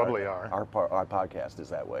 You probably are. Our podcast is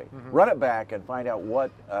that way. Mm-hmm. Run it back and find out what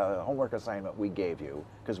homework assignment we gave you,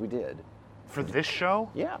 because we did. For this show?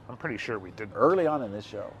 Yeah. I'm pretty sure we did. Early on in this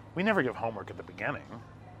show. We never give homework at the beginning.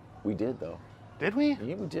 We did, though. Did we?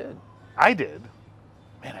 Yeah, we did. I did.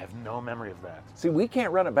 Man, I have no memory of that. See, we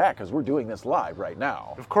can't run it back because we're doing this live right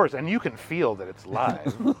now. Of course, and you can feel that it's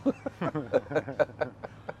live. You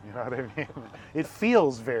know what I mean? It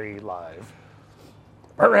feels very live.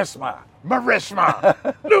 Burisma!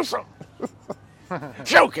 Newsom!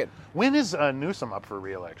 Joking! When is Newsom up for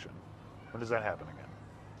re-election? When does that happen again?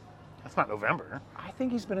 That's not November. I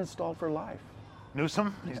think he's been installed for life.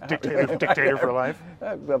 Newsom? He's dictator for life?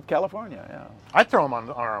 Of California, yeah. I'd throw him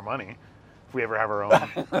on our money if we ever have our own.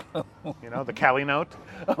 You know, the Cali note.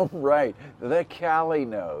 Oh, right. The Cali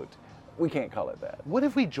note. We can't call it that. What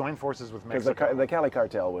if we join forces with Because Mexico? the Cali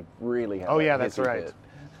cartel would really have Oh, a yeah, that's hissy right. fit.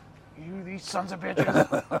 You, these sons of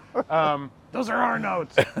bitches. Those are our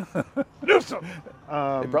notes. Newsom.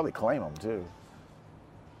 They probably claim them, too.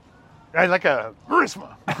 I like a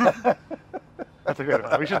Burisma. That's a good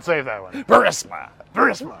one. We should save that one. Burisma!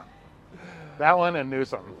 That one and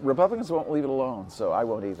Newsom. Republicans won't leave it alone, so I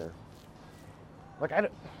won't either. Like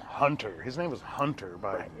Hunter. His name was Hunter.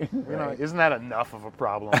 Right. Isn't that enough of a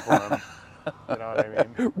problem for him? You know what I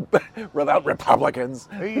mean? Without Republicans.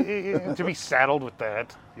 To be saddled with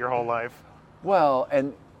that your whole life. Well,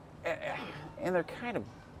 and they're kind of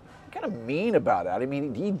mean about it. I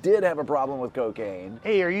mean, he did have a problem with cocaine.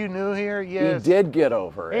 Hey, are you new here? Yes. He did get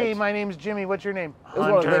over it. Hey, my name's Jimmy. What's your name? It was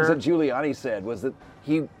one of the things that Giuliani said was that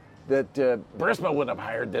Burisma wouldn't have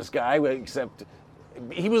hired this guy, except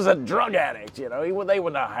he was a drug addict. You know, they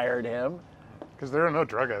wouldn't have hired him. Because there are no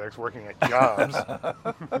drug addicts working at jobs.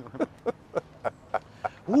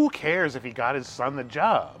 Who cares if he got his son the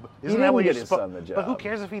job? Isn't that what his son the job? But who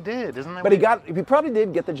cares if he did? Isn't that? But he probably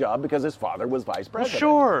did get the job because his father was vice president.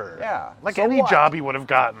 Sure. Yeah. Like So any what? job he would have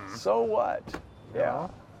gotten. So what? You Yeah. know?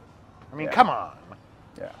 I mean, Yeah. come on.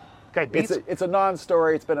 Yeah. Guy beats. It's a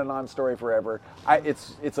non-story. It's been a non-story forever.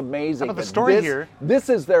 It's amazing. How about the that story here? This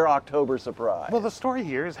is their October surprise. Well, the story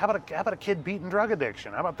here is how about a kid beating drug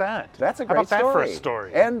addiction? How about that? That's a How great about story. that for a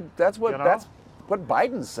story? And that's what You know?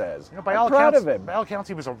 Biden says. You know, by I'm all proud accounts, of him. By all accounts,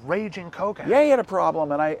 he was a raging coke addict. Yeah, he had a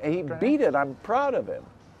problem, and he beat it. I'm proud of him.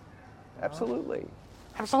 Absolutely.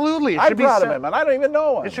 Absolutely. It I'm should be proud of him, and I don't even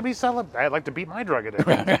know him. It should be celebrated. I'd like to beat my drug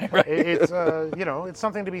addiction. It's it's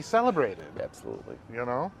something to be celebrated. Absolutely. You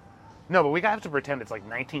know? No, but we have to pretend it's like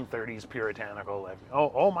 1930s puritanical.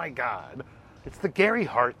 Oh my God. It's the Gary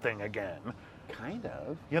Hart thing again. Kind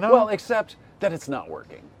of. You know? Well, except that it's not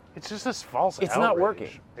working. It's just this false It's outrage. not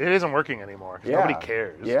working. It isn't working anymore. Yeah. Nobody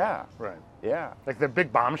cares. Yeah. Right. Yeah. Like the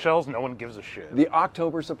big bombshells, no one gives a shit. The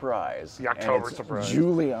October surprise. The October and it's surprise.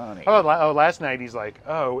 Giuliani. Oh, last night he's like,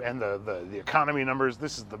 oh, and the economy numbers,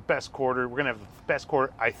 this is the best quarter. We're going to have the best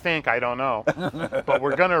quarter, I think, I don't know. But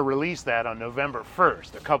we're going to release that on November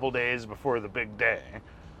 1st, a couple days before the big day.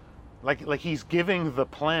 Like he's giving the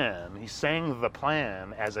plan. He's saying the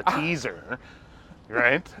plan as a teaser,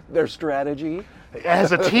 right? Their strategy.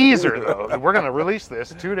 As a teaser, though. We're going to release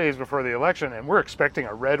this 2 days before the election, and we're expecting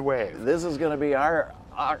a red wave. This is going to be our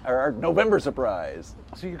November surprise.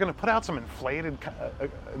 So you're going to put out some inflated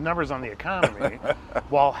numbers on the economy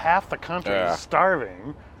while half the country is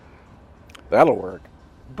starving. That'll work.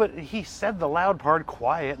 But he said the loud part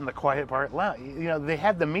quiet and the quiet part loud. You know, they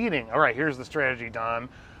had the meeting. All right, here's the strategy, Don.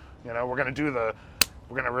 You know, we're going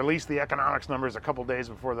to release the economics numbers a couple days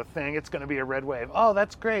before the thing. It's going to be a red wave. Oh,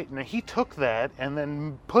 that's great. And he took that and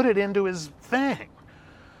then put it into his thing.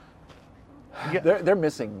 Yeah. They're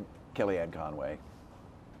missing Kellyanne Conway.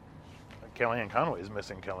 Kellyanne Conway is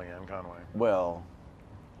missing Kellyanne Conway. Well,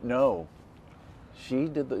 no. She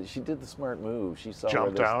did the smart move. She saw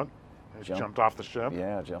Jumped where out. Jumped off the ship.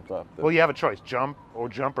 Yeah, jumped off the. Well, you have a choice: jump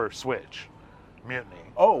or switch. Mutiny.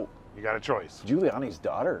 Oh, You got a choice. Giuliani's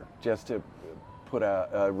daughter just to put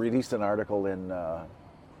released an article in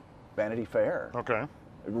Vanity Fair. Okay.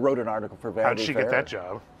 Wrote an article for Vanity Fair. How'd she get that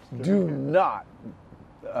job? Do not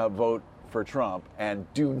vote for Trump and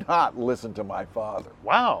do not listen to my father.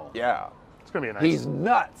 Wow. Yeah. It's gonna be a nice. He's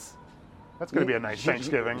nuts. That's gonna be a nice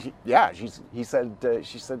Thanksgiving. She said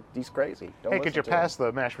he's crazy. Don't Hey, listen could you to pass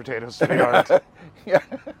the mashed potatoes, sweetheart? him. Yeah.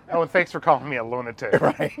 Oh, and thanks for calling me a lunatic,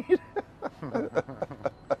 Right.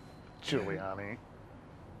 Giuliani.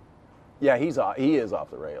 Yeah, he is off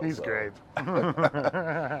the rails. He's so. great.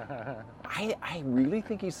 I really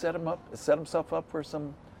think he set himself up for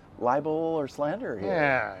some libel or slander here.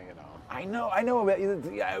 Yeah, you know. I know.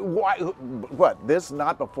 Why? What? This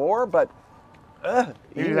not before, but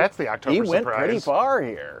Maybe that's the October He went surprise. pretty far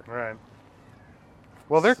here. Right.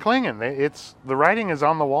 Well, they're clinging. The writing is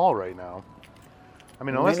on the wall right now. I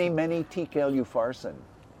mean, unless Many tekel upharsin.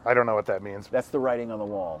 I don't know what that means. That's the writing on the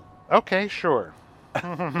wall. Okay, sure.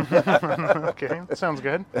 Okay, that sounds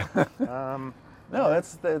good. No,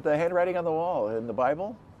 that's the handwriting on the wall in the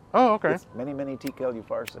Bible. Oh, okay. It's many tekel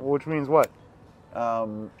upharsin. Which means what?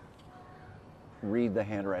 Read the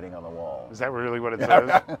handwriting on the wall. Is that really what it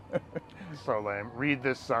says? So lame. Read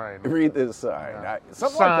this sign. Read this sign. Yeah.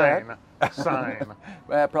 Something Sign. like that. Sign.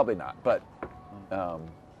 Probably not, but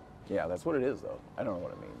yeah, that's what it is, though. I don't know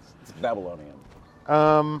what it means. It's Babylonian.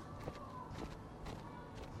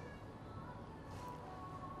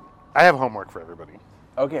 I have homework for everybody.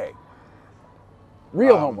 Okay.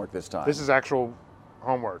 Real homework this time. This is actual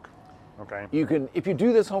homework. Okay. You can, if you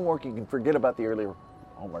do this homework, you can forget about the earlier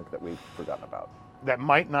homework that we've forgotten about. That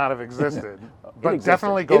might not have existed, but existed.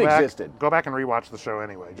 definitely It go back. existed. Go back and rewatch the show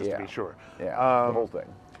anyway, just Yeah. to be sure. Yeah, the whole thing.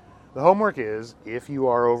 The homework is, if you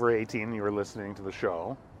are over 18 and you are listening to the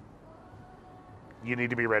show, you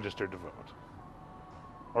need to be registered to vote.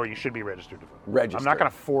 Or you should be registered to vote. Register. I'm not going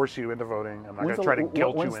to force you into voting. I'm not going to try to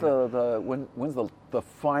guilt you into When's the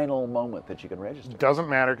final moment that you can register? Doesn't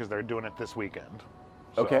matter because they're doing it this weekend.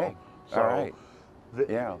 So- Okay. So All right.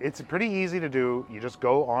 Yeah. It's pretty easy to do. You just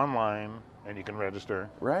go online and you can register.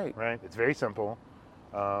 Right. Right? It's very simple.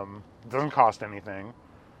 It doesn't cost anything.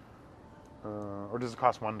 Or does it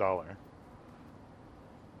cost $1?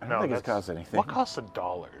 I don't think it costs anything. What costs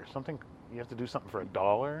 $1? Something you have to do something for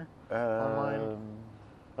 $1 online.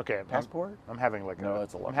 Okay, Passport? I'm having like No,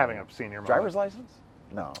 that's a lot. I'm having a senior moment. Driver's license?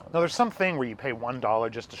 No. No, there's something where you pay $1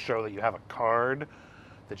 just to show that you have a card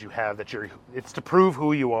that you have it's to prove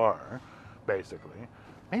who you are, basically.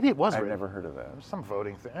 Maybe it was. I've never heard of that. It was some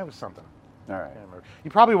voting thing. It was something. All right. I can't remember.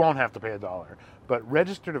 You probably won't have to pay $1, but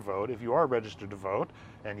register to vote. If you are registered to vote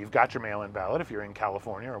and you've got your mail-in ballot, if you're in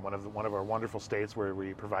California or one of our wonderful states where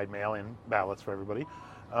we provide mail-in ballots for everybody,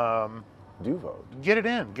 Do vote. get it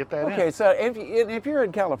in. Get that in. Okay, so if you're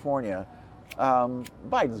in California,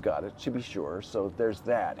 Biden's got it, to be sure, so there's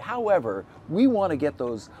that. However, we want to get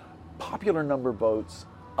those popular number votes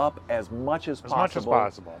up as much as possible. As much as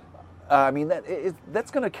possible. I mean,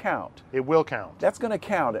 that's going to count. It will count. That's going to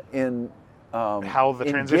count in How the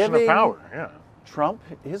in transition of giving power. Yeah. Trump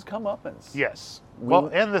his comeuppance. Yes. We- Well,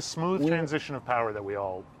 and the smooth we- transition of power that we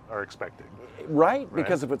all are expecting. Right?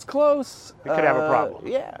 Because if it's close, It could have a problem.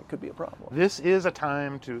 Yeah, it could be a problem. This is a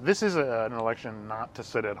time to. This is an election not to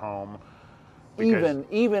sit at home because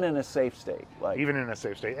even in a safe state, like even in a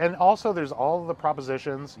safe state. And also, there's all the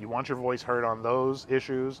propositions. You want your voice heard on those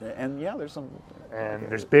issues. and yeah, there's some. And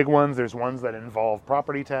there's big ones. There's ones that involve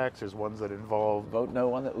property tax. There's ones that involve Vote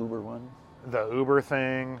no on the Uber one. the Uber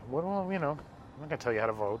thing. Well, you know, I'm not gonna tell you how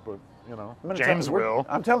to vote, but you know, I'm gonna James will.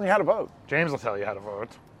 I'm telling you how to vote. James will tell you how to vote.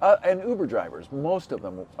 And Uber drivers, most of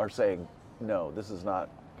them are saying, no, this is not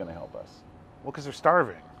going to help us. Well, because they're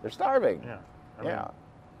starving. They're starving. Yeah. Yeah.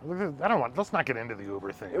 I don't want. Let's not get into the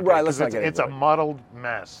Uber thing. Right, let's 'Cause not it's, get it's into a it. muddled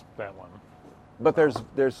mess, that one. But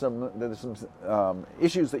there's some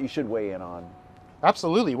issues that you should weigh in on.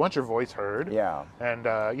 Absolutely, you want your voice heard. Yeah. And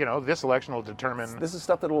you know, this election will determine. This is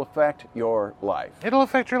stuff that will affect your life. It'll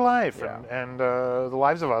affect your life Yeah. and the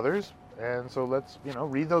lives of others. And so let's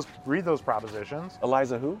read those propositions.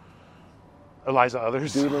 Eliza who? Eliza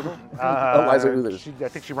Others. Doolittle? Eliza Others. I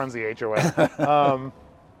think she runs the HOA.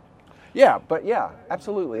 Yeah, but yeah,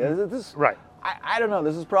 absolutely. This Right. I don't know.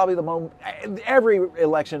 This is probably the moment. Every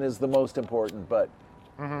election is the most important, but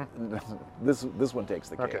this one takes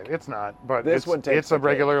the cake. Okay, it's not, but This one takes it's a the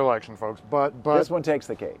regular election, folks. But This one takes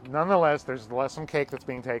the cake. nonetheless, there's some cake that's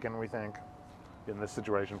being taken. We think, in this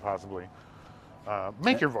situation, possibly.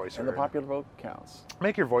 Make your voice And heard. the popular vote counts.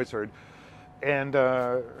 Make your voice heard. And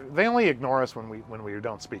they only ignore us when we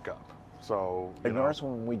don't speak up. So Ignore us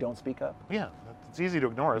when we don't speak up. Yeah, it's easy to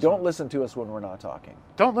ignore us. Don't listen to us when we're not talking.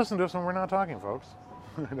 Don't listen to us when we're not talking, folks.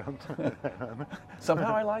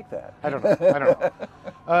 Somehow I like that. I don't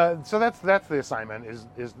know. So that's the assignment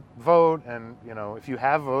is vote, and if you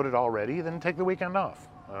have voted already, then take the weekend off.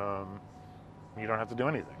 You don't have to do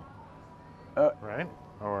anything, right?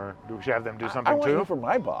 Or do we have them do something I want too? you for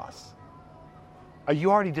my boss.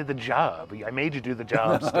 You already did the job. I made you do the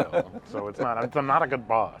job still, so it's not. I'm not a good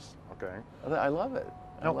boss. Okay. I love it.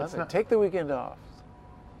 I No, love it's it. not. Take the weekend off.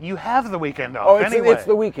 You have the weekend off Oh, it's, anyway. it's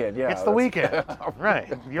the weekend. Yeah, It's the weekend,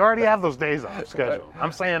 right? You already have those days off scheduled.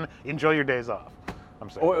 I'm saying enjoy your days off. I'm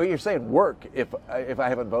saying. Oh, you're saying work if I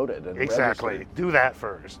haven't voted and Exactly. registered. Do that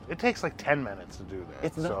first. It takes like 10 minutes to do that.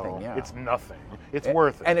 It's nothing, So yeah. It's nothing. It's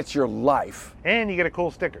worth it. And it's your life. And you get a cool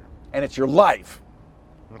sticker. And it's your life.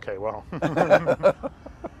 Okay, well.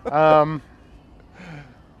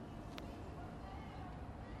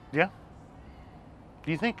 Yeah.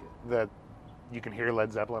 Do you think that you can hear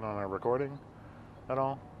Led Zeppelin on a recording at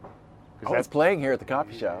all? Oh, it's playing here at the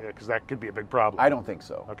coffee shop. Because that could be a big problem. I don't think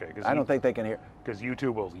so. Okay, 'cause I don't think they can hear. Because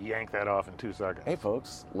YouTube will yank that off in 2 seconds. Hey,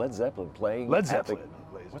 folks, Led Zeppelin playing. Led at the- Zeppelin.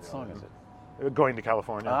 ladies What and song is gentlemen. it? Going to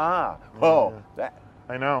California. Ah, oh, that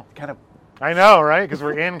I know. kind of. I know, right? Because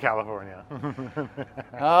we're in California.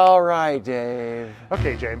 All right, Dave.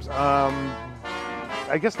 Okay, James.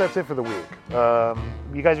 I guess that's it for the week.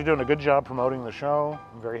 You guys are doing a good job promoting the show.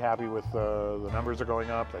 I'm very happy with the numbers are going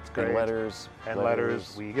up. That's great. And letters. And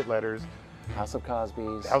letters. We get letters. House of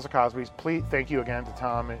Cosby's. House of Cosby's. Please, thank you again to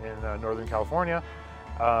Tom in Northern California.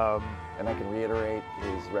 And I can reiterate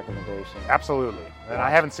his recommendation. Absolutely. And I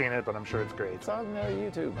haven't seen it, but I'm sure it's great. It's on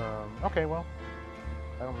YouTube. Okay, well,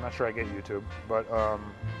 I'm not sure I get YouTube, but I'll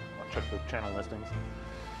check the channel listings.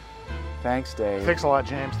 Thanks, Dave. Thanks a lot,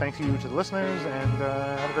 James. Thanks to you to the listeners, and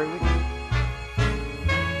have a great week.